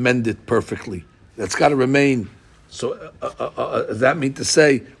allowed to mend it perfectly. That's got to remain. So does that mean to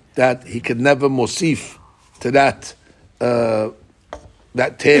say that he could never mosif to that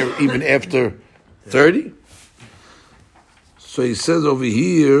tear even after 30? So he says over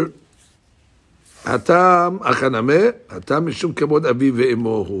here, Hatam achaname, hatam mishum kavod aviv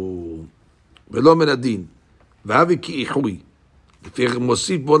ve'emohu, velo min adin, v'avi ki ichui, l'fi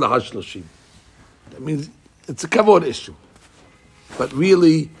mosif bo lahashloshim. That means it's a kavod issue. But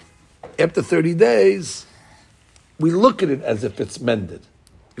really, after 30 days, we look at it as if it's mended.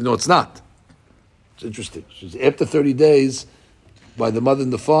 You know, it's not. It's interesting. After 30 days, by the mother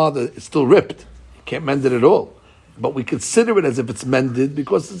and the father, it's still ripped. You can't mend it at all. But we consider it as if it's mended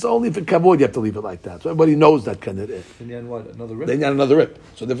because it's only for kavod you have to leave it like that. So everybody knows that kind of it. Then you had what? Another rip? Then you had another rip.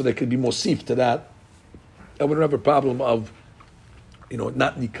 So therefore there could be more sif to that. I wouldn't have a problem of,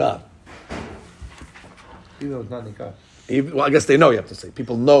 not nikar. Even though it's not nikar. Well, I guess they know, you have to say.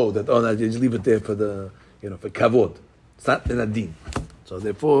 People know that, you just leave it there for the, for kavod. It's not in adin. So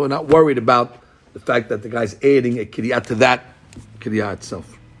therefore we're not worried about the fact that the guy's adding a kiriyah to that kiriyah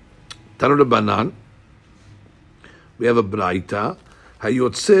itself. Tanu Banan. We have a braita.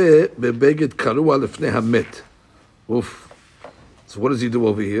 Hayotze bebeged karua lefnei hamet. Oof. So what does he do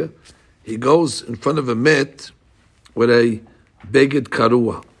over here? He goes in front of a met with a beged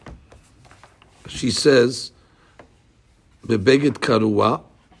karua. She says, bebeged karua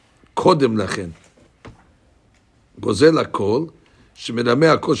kodem lachen. Gozel hakol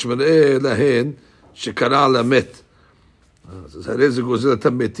שמרמה הכל שמראה להן שקרא על המת. אז הרי זה גוזל את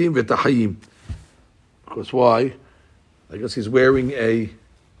המתים ואת החיים. Because why? I guess he's wearing a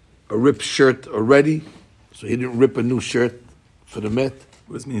ripped shirt already, so he didn't rip a new shirt for the met.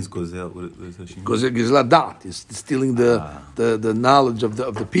 What does it mean? Gozel? What does she mean? Gozel da'at. He's stealing the knowledge of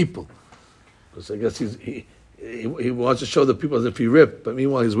the people. Because I guess he wants to show the people as if he ripped, but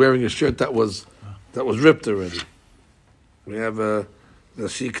meanwhile he's wearing a shirt that was ripped already. We have a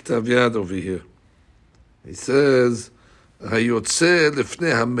Ktav Yad over here. He says, היוצא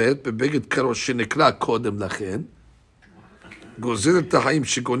לפני המת בבגד קרו שנקרא קודם לכן, גוזל את החיים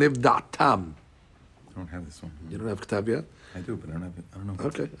שגונב דעתם. I don't have this one. You don't have Ktav Yad? I do, but I don't have it. I don't know.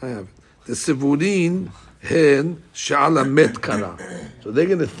 Okay, I have it. The Sivurin hen שעל המת קרה. So they're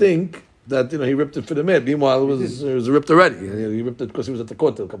going to think that he ripped it for the met. Meanwhile, it was ripped already. He ripped it because he was at the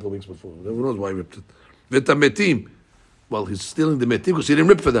kotel a couple of weeks before. Who knows why he ripped it? ואת המתים. Well, he's stealing the metim because he didn't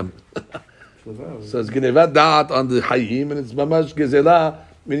rip for them. So it's genevat da'at on the hayim, and it's mamash gezela,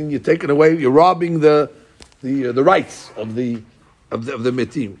 meaning you're taking away, you're robbing the rights of the of the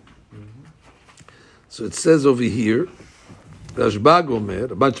metim. So it says over here, Rashbag Omer,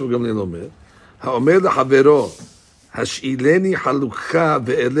 a bunch of Gamliel Omer, HaOmer LaChavero, Hash'ileni Halukha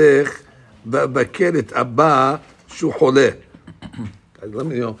ve'elech va'baker et Abba shu choleh. Let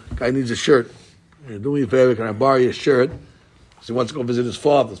me know, guy needs a shirt. Do me a favor, can I borrow your shirt? So he wants to go visit his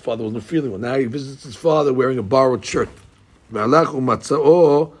father. His father wasn't feeling well. Now he visits his father wearing a borrowed shirt. Ve'alach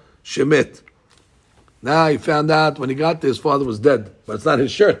u'matza'o shemet. Now he found out when he got there, his father was dead, but it's not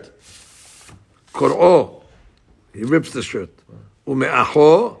his shirt. Kor'o, he rips the shirt.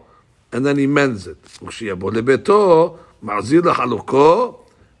 Ume'acho, and then he mends it. U'shiyabo lebeto, ma'zir la'chalukho,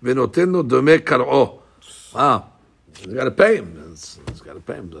 ve'noten lo domeh kar'o. Wow, he's got to pay him. He's got to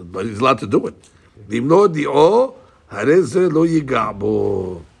pay him, but he's allowed to do it. V'imlo di'o, hareze lo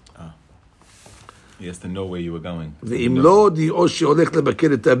yiga'bo. He has to know where you were going. V'imlo di'o she'olech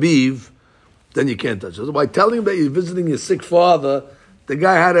lebaker et aviv, then you can't touch it. So by telling him that you're visiting your sick father, the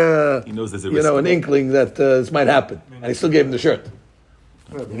guy had he knows there's a an inkling that this might happen, and he still gave him the shirt.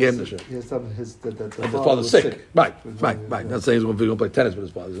 Right, He gave him the shirt. He has something, his Father's was sick. Right. Not saying he's going to play tennis with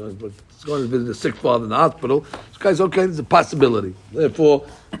his father. He's going to visit a sick father in the hospital. This guy's okay. There's a possibility. Therefore,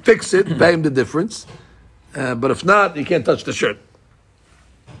 fix it, pay him the difference. But if not, you can't touch the shirt.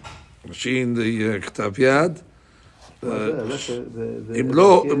 Machine the Ktav Yad. אם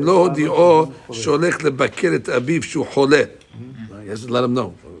לא הודיעו שהולך לבקר את אביו שהוא חולה. He has to let him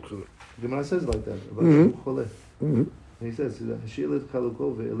know. The Gemara says like that, about חולה. He says, השאיר את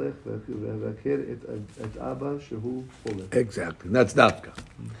חלוקו ואילך ובקר את אבא שהוא חולה. Exactly, that's דווקא.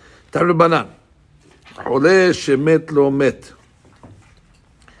 תרבנן, חולה שמת לא מת.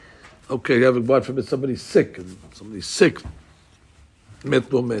 Okay, you have a word from somebody's sick, and somebody's sick,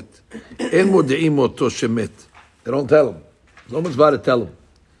 מת לא מת. אין מודיעים אותו שמת. They don't tell him. No one's about to tell him.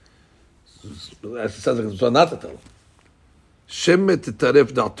 It sounds like it's not to tell him. Shemet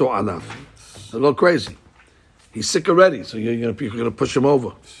taref da'to alaf. They're a little crazy. He's sick already, so you're going to push him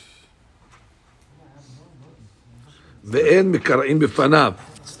over. Ve'en mikara'im b'fanav.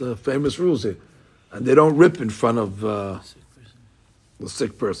 It's the famous rules here. And they don't rip in front of the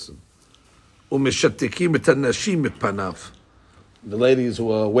sick person. U'meshatekim et hanashim b'panav. The ladies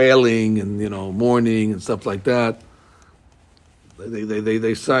who are wailing and mourning and stuff like that,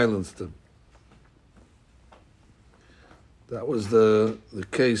 they silenced them. That was the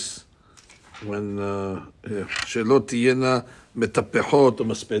case when Shelot Tiyena Metapechot or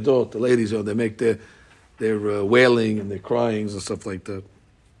Maspedot, the ladies, they make their wailing and their cryings and stuff like that.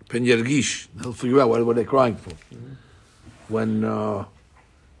 Pen Yergish, they'll figure out what they're crying for. When,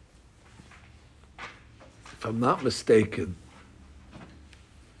 if I'm not mistaken,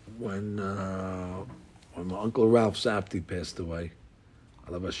 when my Uncle Ralph Sapti passed away,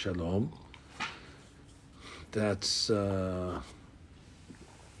 Alav Shalom, that's my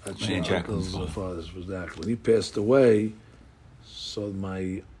father's was that. When he passed away, so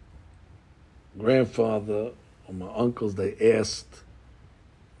my grandfather or my uncles, they asked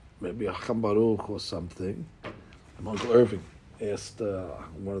maybe a Chacham Baruch or something. My Uncle Irving asked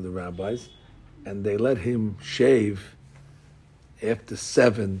one of the rabbis, and they let him shave after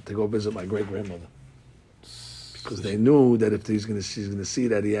 7 to go visit my great grandmother, because they knew that if she's going to see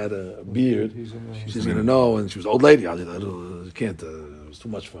that he had a beard, she's going to know, and she was an old lady. I can't. It was too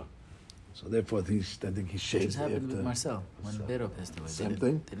much for her. So therefore, I think he shaved. This happened with Marcel when Beto passed away. Same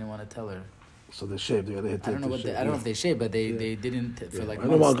thing. They didn't want to tell her. So they shaved. I don't know if they shaved, but they didn't for like I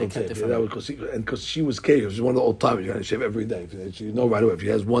know months. Uncle They kept it taped, from because she was caged. She was one of the old timers. You got to shave every day. You know right away. If she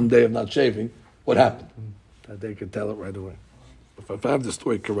has one day of not shaving, what happened? That they could tell it right away. If I have the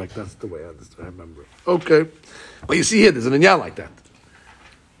story correct, that's the way I remember it. Okay, but you see here, there's an inyan like that.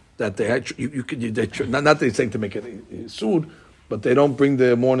 That they had, not that they're saying to make it sued, but they don't bring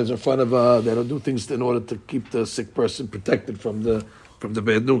the mourners in front of. They don't do things in order to keep the sick person protected from the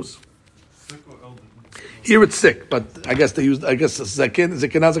bad news. Here it's sick, but I guess they used. I guess zekin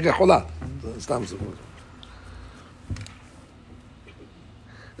chola.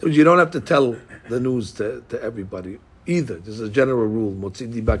 You don't have to tell the news to everybody either. There's a general rule. Motzi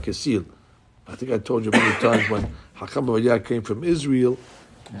dibak yasil. I think I told you many times when Hakam Baruch came from Israel.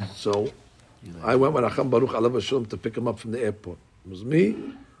 So I went with Hakam Baruch Alav Hashem to pick him up from the airport. It was me,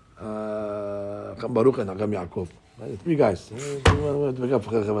 Hakam Baruch, and Hakam Yaakov. 3 guys.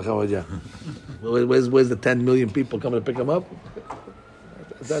 Where's the 10 million people coming to pick him up?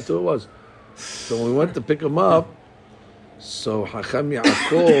 That's who it was. So when we went to pick him up, so Hakam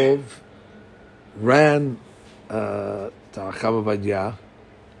Yaakov ran to Hakam Avadia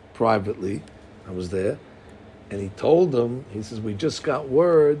privately. I was there, and he told them, he says, we just got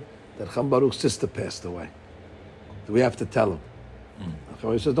word that Cham Baruch's sister passed away. Do we have to tell him?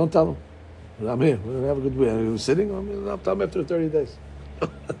 So he says, don't tell him. I'm here. We're going to have a good week. Are you sitting? I'll tell him after 30 days.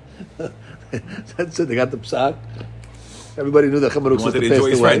 That's it. They got the psak. Everybody knew that Chamaruk wanted sister to enjoy passed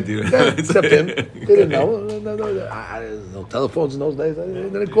his away. friend, dude. Yeah, except him. They didn't know. No telephones in those days. They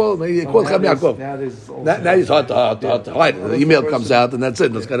didn't call him. He called Chaim Yaakov. Now he's hard to hide. The email comes out and that's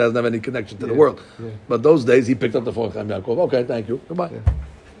it. This guy doesn't have any connection to the world. But those days he picked up the phone, Chaim Yaakov. Okay, thank you. Goodbye.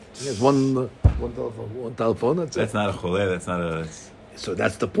 He has one telephone. That's not a choleh. That's not a. So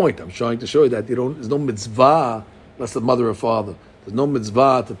that's the point. I'm trying to show you that there's no mitzvah unless the mother or father. There's no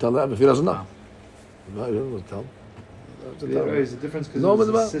mitzvah to tell him if he doesn't know. No, he doesn't tell him. Is the difference because No it was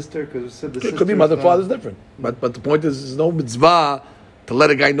mitzvah. a sister? Because it said the It sister. could be mother, father's different. But the point is, there's no mitzvah to let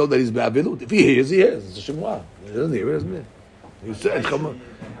a guy know that he's be'avilut. If he hears, he hears. It's a shemua. He doesn't hear, he doesn't hear. He said, come on.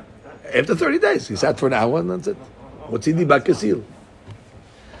 After 30 days, he sat for an hour and that's it. What's he ba'kasil?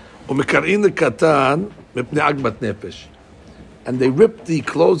 ומקרעין לקטן מפני עגמת נפש. And they ripped the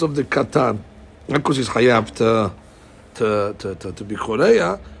clothes of the katan. Not because he's chayav to be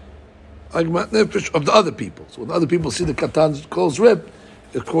choreya, agmat nefesh of the other people. So when the other people see the katan's clothes ripped,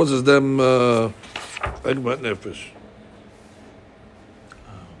 it causes them agmat nefesh.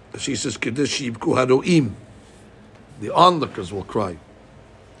 She says, "Kedesh yibku haroim." The onlookers will cry.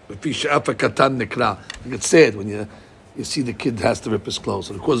 It's sad when you see the kid has to rip his clothes,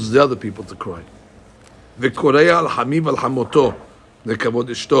 and it causes the other people to cry. V'koreya al hamiv al hamoto nekavod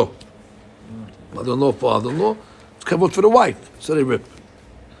ishto. Mother-in-law, father-in-law, it's kavod for the wife, so they rip.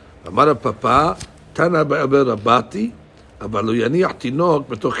 Amar papa tana ba'aber rabati, אבל לא יניח תינוק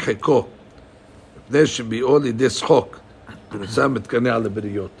בתוך חיקו, מפני שביאו לידי שחוק, ונשא מתקנע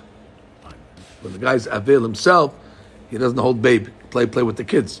לבריות. When the guy's avail himself, he doesn't hold baby, play with the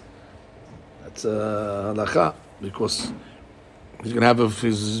kids. That's halakha, because he's going to have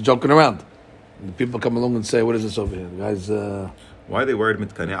he's joking around. And the people come along and say, what is this over here? The guy's... why are they worried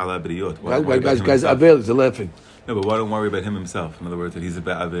mitkaneh ala briyot? Guys avail, they're laughing. No, but why don't worry about him himself? In other words, that he's a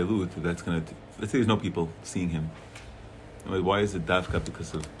be'avelut, that's going to... Let's say there's no people seeing him. Why is it dafka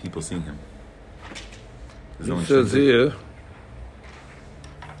because of people seeing him? It says here...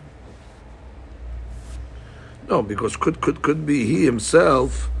 No, because could be he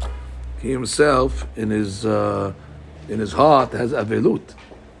himself in his heart has avelut.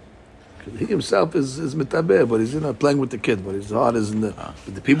 He himself is mitaber, but he's not playing with the kid. But his heart is in the.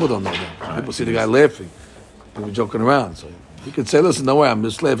 But the people don't know that. People see the guy laughing, people joking around. So he could say, "Listen, no way, I'm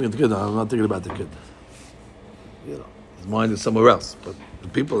just laughing at the kid. I'm not thinking about the kid." You know, his mind is somewhere else. But the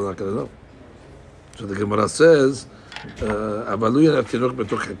people are not going to know. So the Gemara says, "Avaluyan aftinok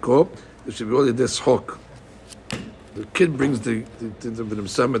betoch hekop, there should be only this chok." The kid brings the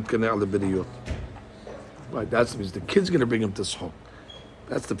Samet Kaneh al Beriyot. Right, that means the kid's going to bring him to Shok.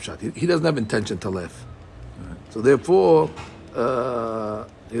 That's the pshat. He doesn't have intention to laugh. Right. So therefore,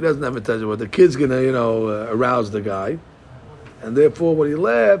 he doesn't have intention. But the kid's going to, arouse the guy. And therefore, when he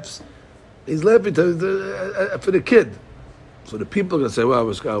laughs, he's laughing for the kid. So the people are going to say, well,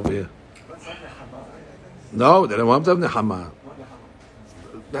 what's going over here? No, they don't want to have Nehama.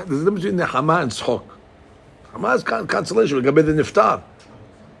 There's a difference between Nehama and Shok. Hamas consolation with Gabed Niftar,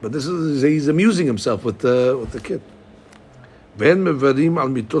 but this is he's amusing himself with the kid. ואין מברים על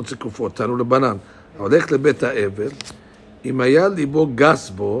מיטות זקופות, תנו לבנן, הולך לבית האבל, אם היה ליבו גס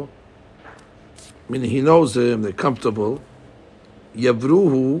בו, meaning he knows them, they're comfortable,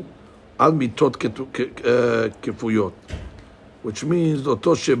 יברוהו על מיטות כפויות, which means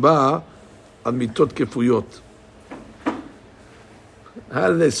אותו שבא על מיטות כפויות. How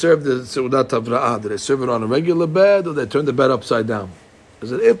do they serve the Seudat Havra'ah? Do they serve it on a regular bed or they turn the bed upside down?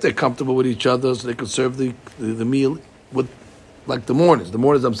 Is it if they're comfortable with each other so they can serve the meal with, like the mourners. The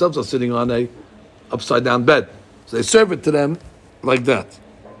mourners themselves are sitting on a upside down bed. So they serve it to them like that.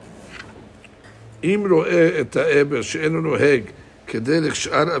 אם רואה את העבר שאינו נוהג כדרך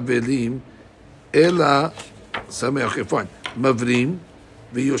שאר אבלים אלא שמח יפון מברים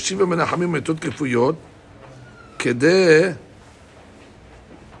ויושיב המנחמים מיטות כפויות כדי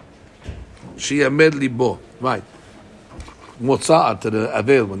שיאמר ליבו, right. Motza'at to the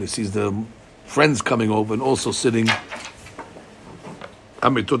Avel when he sees the friends coming over and also sitting.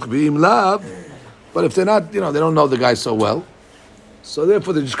 But if they're not, they don't know the guy so well, so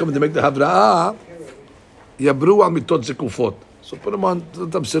therefore they're just coming to make the Havra'ah. Yabru al mitot zekufot. So put them on,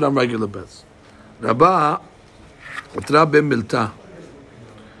 let them sit on regular beds. Rabba, Otra ben Milta.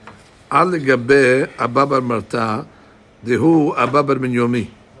 Al legabe Ababar Marta, dehu Ababar min Yomi.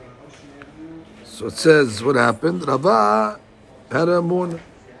 So it says what happened. Rava had a mourning.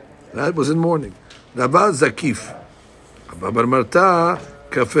 That was in mourning. Rava zakif. Rava bar Marta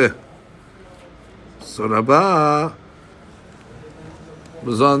kafeh. So Rava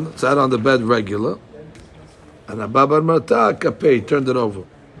sat on the bed regular, and Abba bar Marta kapei, turned it over.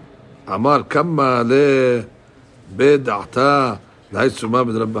 Amar kama le bed'ata la'isuma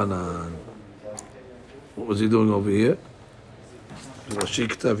b'drabanan. What was he doing over here? Rashi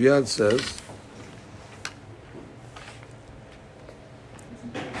Ktav Yad says,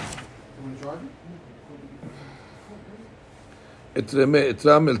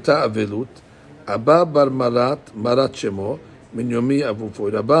 Itra milta avelut, Abba bar marat shemo, min yomi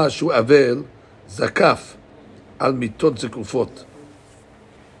avufo. Abba shu avel, zakaf, al mitot zekufot.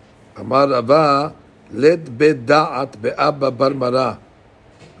 Amar Abba, led beda'at be'abba bar mara.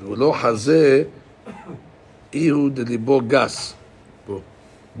 Ulo hazeh, ihu delibo gas.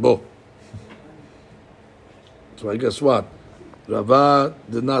 Bo. So I guess what? Rava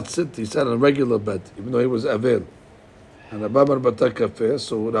did not sit, he sat on a regular bed, even though he was avel. And Abba bar Bata kafeh,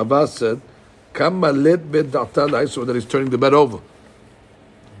 so Rava said, Kama let bed da'ata, so that he's turning the bed over.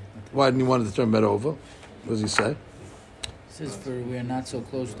 Why didn't he want to turn the bed over? What does he say? It says, for we are not so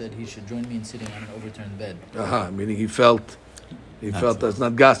close that he should join me in sitting on an overturned bed. Meaning he felt that's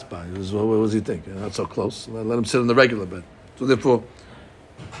not gaspa. What was he thinking? Not so close. Let him sit on the regular bed. So therefore,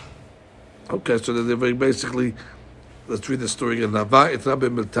 okay, so they basically, let's read the story again. Rava itra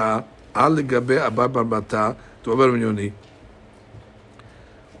b'milta al legabe Abba bar Bata to Abba Minyoni.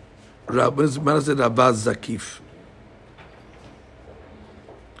 Rabban said Rava zakif.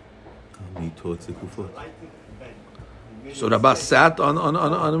 So Rava sat on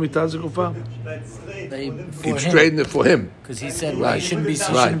mitah zekufa. He straightened it for him Because he said, well, Right. he shouldn't be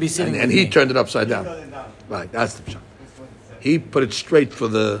Right. sitting. And with he me. turned it upside down. Right, that's the pshat. He put it straight for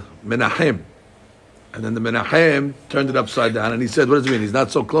the Menachem. And then the Menachem turned it upside down, and he said, what does it mean? He's not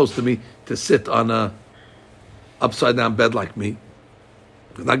so close to me to sit on a upside down bed like me.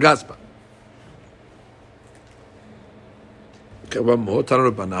 It's not gaspa. Okay, one more. Tanu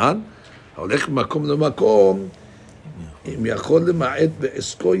Rabbanan. הולך ממקום למקום, אם יכול למעט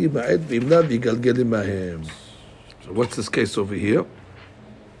בעסקו ימעט, ואם לאו יגלגל עמהם. So what's this case over here?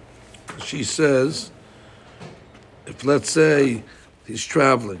 She says, if let's say he's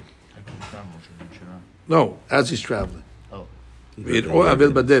traveling. No, as he's traveling. Oh. Or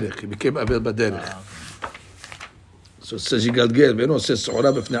Avel Baderech. He became Avel Baderech. So it says יגלגל, ואינו עושה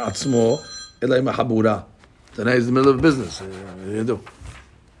סעורה בפני עצמו, אלא עם החבורה. Then he's in the middle of business. You do.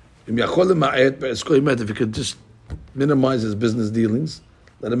 If he could just minimize his business dealings,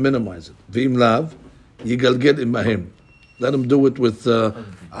 let him minimize it. V'im lav, yigalgel imahim. Let him do it with a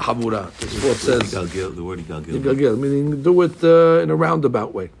habura. Tosfot says the word yigalgel. yigalgel, meaning do it in a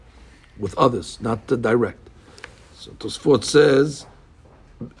roundabout way, with others, not direct. So Tosfot says,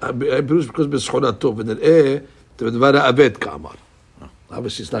 because b'schorato v'ner'eh tevdvara aved ka'amar.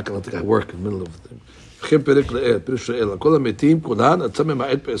 Obviously, it's not going to let the guy work in the middle of the thing. חם פרק לאל, פירוש לאל, כל המתים, כולן, עצה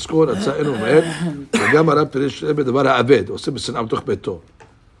ממעט בעסקו, עצה אינו ממעט, וגם הרב פירוש לאל בדבר העבד, עושה בשנאה בתוך ביתו.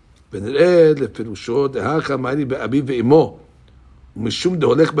 ונראה לפירושו, דהכה מעלי באביו ואמו, ומשום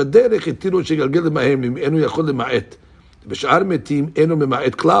דהולך בדרך, התירו שיגלגל למהם, אם אינו יכול למעט. בשאר מתים, אינו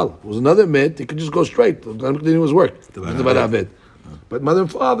ממעט כלל. It was another מת, he could just go straight, let him continue his work. דבר העבד. But mother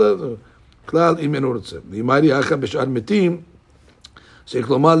and father, כלל, אם אינו רוצה. ואם מעלי הכה בשאר מתים,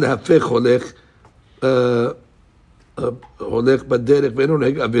 שכלומר להפך הולך, הולך בדרך ואינו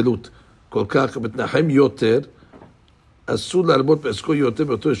נהג אבלות כל כך מתנחם יותר, אסור להרבות בעסקו יותר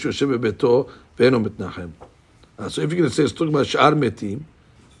באותו שיושב בביתו ואינו מתנחם. So if you're going to say סתוק מהשאר מתים,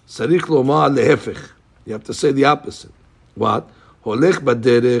 צריך לומר להפך. You have to say the opposite. What? הולך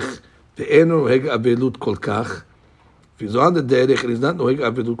בדרך ואינו נוהג אבלות כל כך, וזו on the דרך, he's not נוהג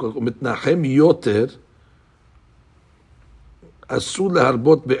אבלות כל כך, הוא מתנחם יותר, אסור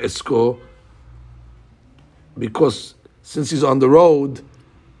להרבות בעסקו, because since he's on the road,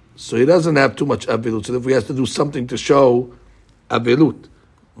 so he doesn't have too much avilut. So if he has to do something to show avilut,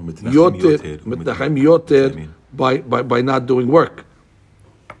 מתנחם יותר by not doing work.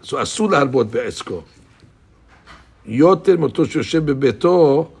 So אסור להרבות בעסקו. יותר מאותו שיושב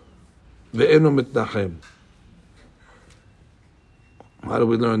בביתו ואינו מתנחם. How do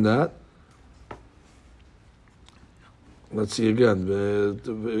we learn that? Let's see again.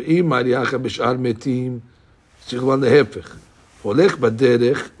 ואם מריחה בשאר מתים, שכבר להפך, הולך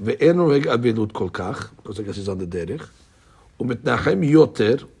בדרך ואינו נוהג אבלות כל כך, because I guess he's on the דרך, ומתנחם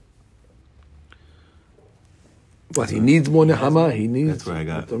יותר, but he needs more נחמה, he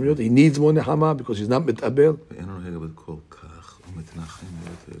needs more נחמה, because he's not מתאבל. ואינו נוהג אבלות כל כך, ומתנחם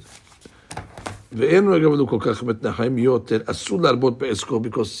יותר. ואינו נוהג אבלות כל כך, ומתנחם יותר, אסור להרבות בעסקו,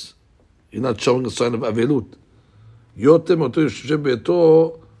 because he's not showing a sign of אבלות. יותר מאותו יושב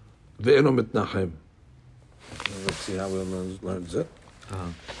ביתו, ואינו מתנחם. Let's see how we learn that.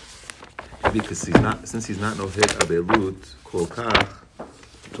 Because since he's not no hit abelut kol kach.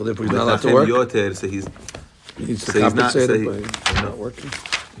 So therefore he's not allowed to work. Yoter, so he's compensated by not working.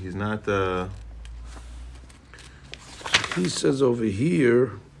 He's not. He says over here.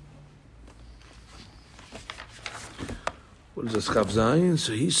 What is this, Chav Zayin?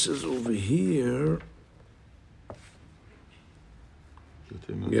 So he says over here.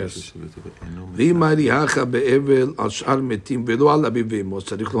 Yes. ואם הליכה באבל על שאר מתים ולא על אביו ואמו,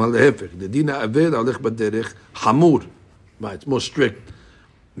 צריך לומר להפך. לדין האבל ההולך בדרך חמור. It's more strict.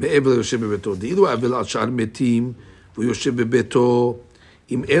 מאבל יושב בביתו. דאילו האבל על שאר מתים והוא יושב בביתו,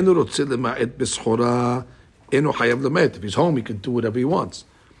 אם אינו רוצה למעט בסחורה, אינו חייב למעט. If he's home, he can do whatever he wants.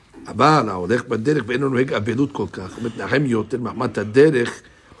 אבל ההולך בדרך ואינו נוהג אבלות כל כך, מתנחם יותר מחמת הדרך,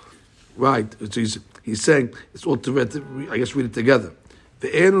 right, he's saying, it's all together, I guess read it together.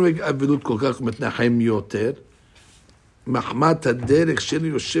 ואינו נוהג אבלות כל כך, מתנחם יותר, מחמת הדרך שלו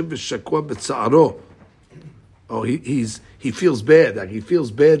יושב ושקוע בצערו. Oh, he feels bad, like he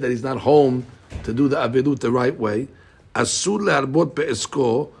feels bad that he's not home to do the avilut the right way. אסור להרבות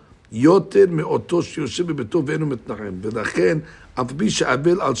בעסקו, יותר מאותו שיושב בביתו ואינו מתנחם. ולכן, אף פי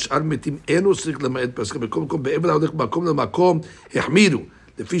שאבל על שאר מתים אינו צריך למעט בעסקו. בכל מקום, באבל ההולך מקום למקום, החמירו.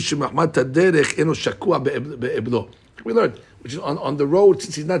 לפי שמחמת הדרך אינו שקוע באבלו. We learned, which is on the road,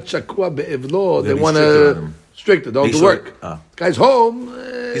 since he's not שקוע באבלו, they want to strict it, don't do work. Guy's home,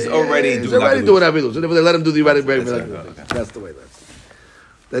 he's already doing avilut. So they let him do the right way. That's the way that's.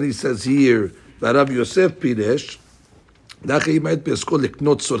 Then he says here, והרב יוסף פירש, דאחי ימעט בעסקו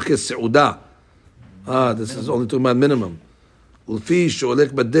לקנות צורכי סעודה. This is only talking about minimum. ולפי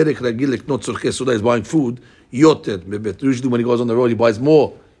שהולך בדרך רגיל לקנות צורכי סעודה, he's buying food, יותר בבית. Usually when he goes on the road, he buys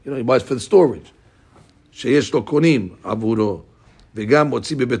more. He buys for the storage. שיש לו קונים עבורו, וגם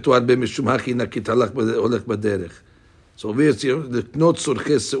מוציא בביתו הרבה משום הכי נקית הולך בדרך. So לקנות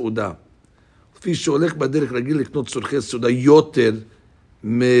צורכי סעודה. לפי שהולך בדרך רגיל לקנות צורכי סעודה יותר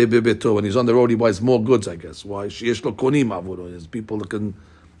בביתו. When he's on the road, he buys more goods, I guess. Why? שיש לו קונים עבורו. There's people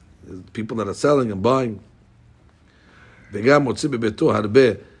that are selling and buying. וגם מוציא בביתו הרבה,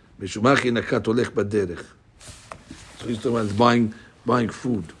 משום הכי נקת הולך בדרך. So he's the one buying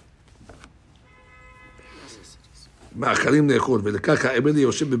food. מאכלים לאכול, ולכך האבל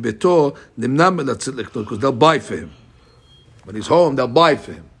יושב בביתו, נמנע מלצאת לקנות, because they'll buy for him. When he's home, they'll buy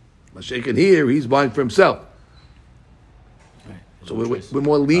for him. But shaken here, he's buying for himself. So we're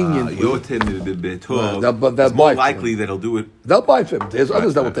more lenient. It's more likely that he'll do it. They'll buy for him. There's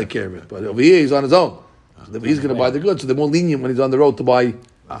others that will take care of it. But over here, he's on his own. So he's going to buy the goods. So they're more lenient when he's on the road to buy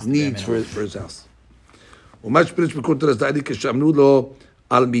his needs for his house. ומה שפרש בקונטרס דאלי כשאמרו לו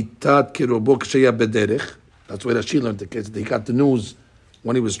על מיטת קרובו כשהיה בדרך. That's why Rashi learned the case. He got the news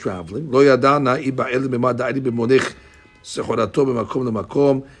when he was traveling. לא ידע נאי באל במה דאלי במונך סחורתו במקום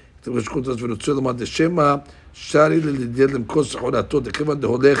למקום. כתוב שקונטרס ורוצה לומר דשמה שרי ללידל למכור סחורתו דכיוון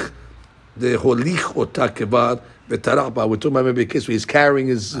דהוליך אותה כבר וטרח בה. We're talking about maybe a case where he's carrying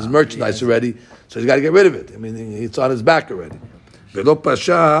his merchandise already, so he's got to get rid of it. I mean, it's on his back already. ולא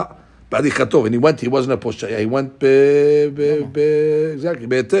פשע בהליכתו, and he wasn't a פושע, he went exactly,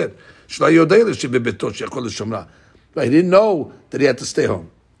 בהיתר. שלא יודע לשב בביתו שיכול לשומרה. He didn't know that he had to stay home.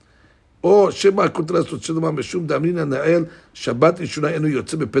 או שמא הקונטרסט רוצה לומר משום דאמרין הנעל, שבת ראשונה אינו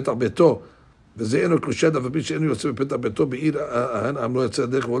יוצא בפתח ביתו, וזה אינו קושי אף פי שאינו יוצא בפתח ביתו בעיר העם לא יוצא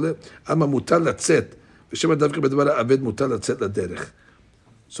לדרך ועולה, אמה מותר לצאת, ושמא דווקא בדבר העבד מותר לצאת לדרך.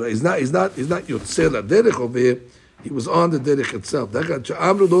 So he's not יוצא לדרך over here, he was on the דרך itself. דרך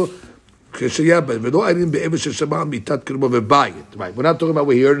שאמרו לו, כשהיה בהם, ולא היינו באבל ששמע על מיטת קרובו ובית. Right, we're not talking about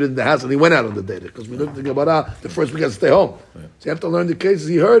where he heard it in the house and he went out on the derech, because we looked at the Gemara, the first week he had to stay home. So you have to learn the cases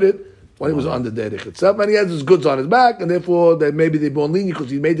he heard it when he was on the derech itself, and he has his goods on his back, and therefore maybe they're more lenient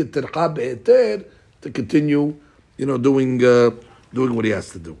because he made it tercha be'eter to continue, doing what he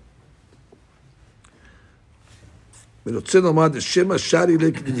has to do. ורוצה לומר, דשמא שרי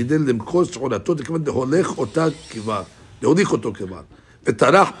לכדי למכור סחורתו, תכוון דהולך אותו כבר.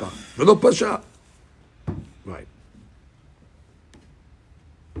 וטרח בה, ולא פשע. Right.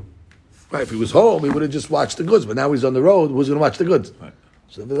 If he was home, he would have just watched the goods, but now he's on the road, who's going to watch the goods? Right.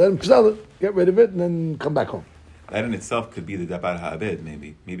 So they let him sell it, get rid of it, and then come back home. That in itself could be the dabar ha'abed,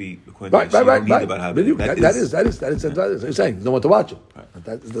 maybe. Maybe according right. That is. He's saying, there's no one to watch it. Right.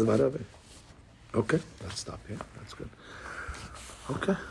 That is the dabar ha'abed. Okay, let's stop here. That's good. Okay.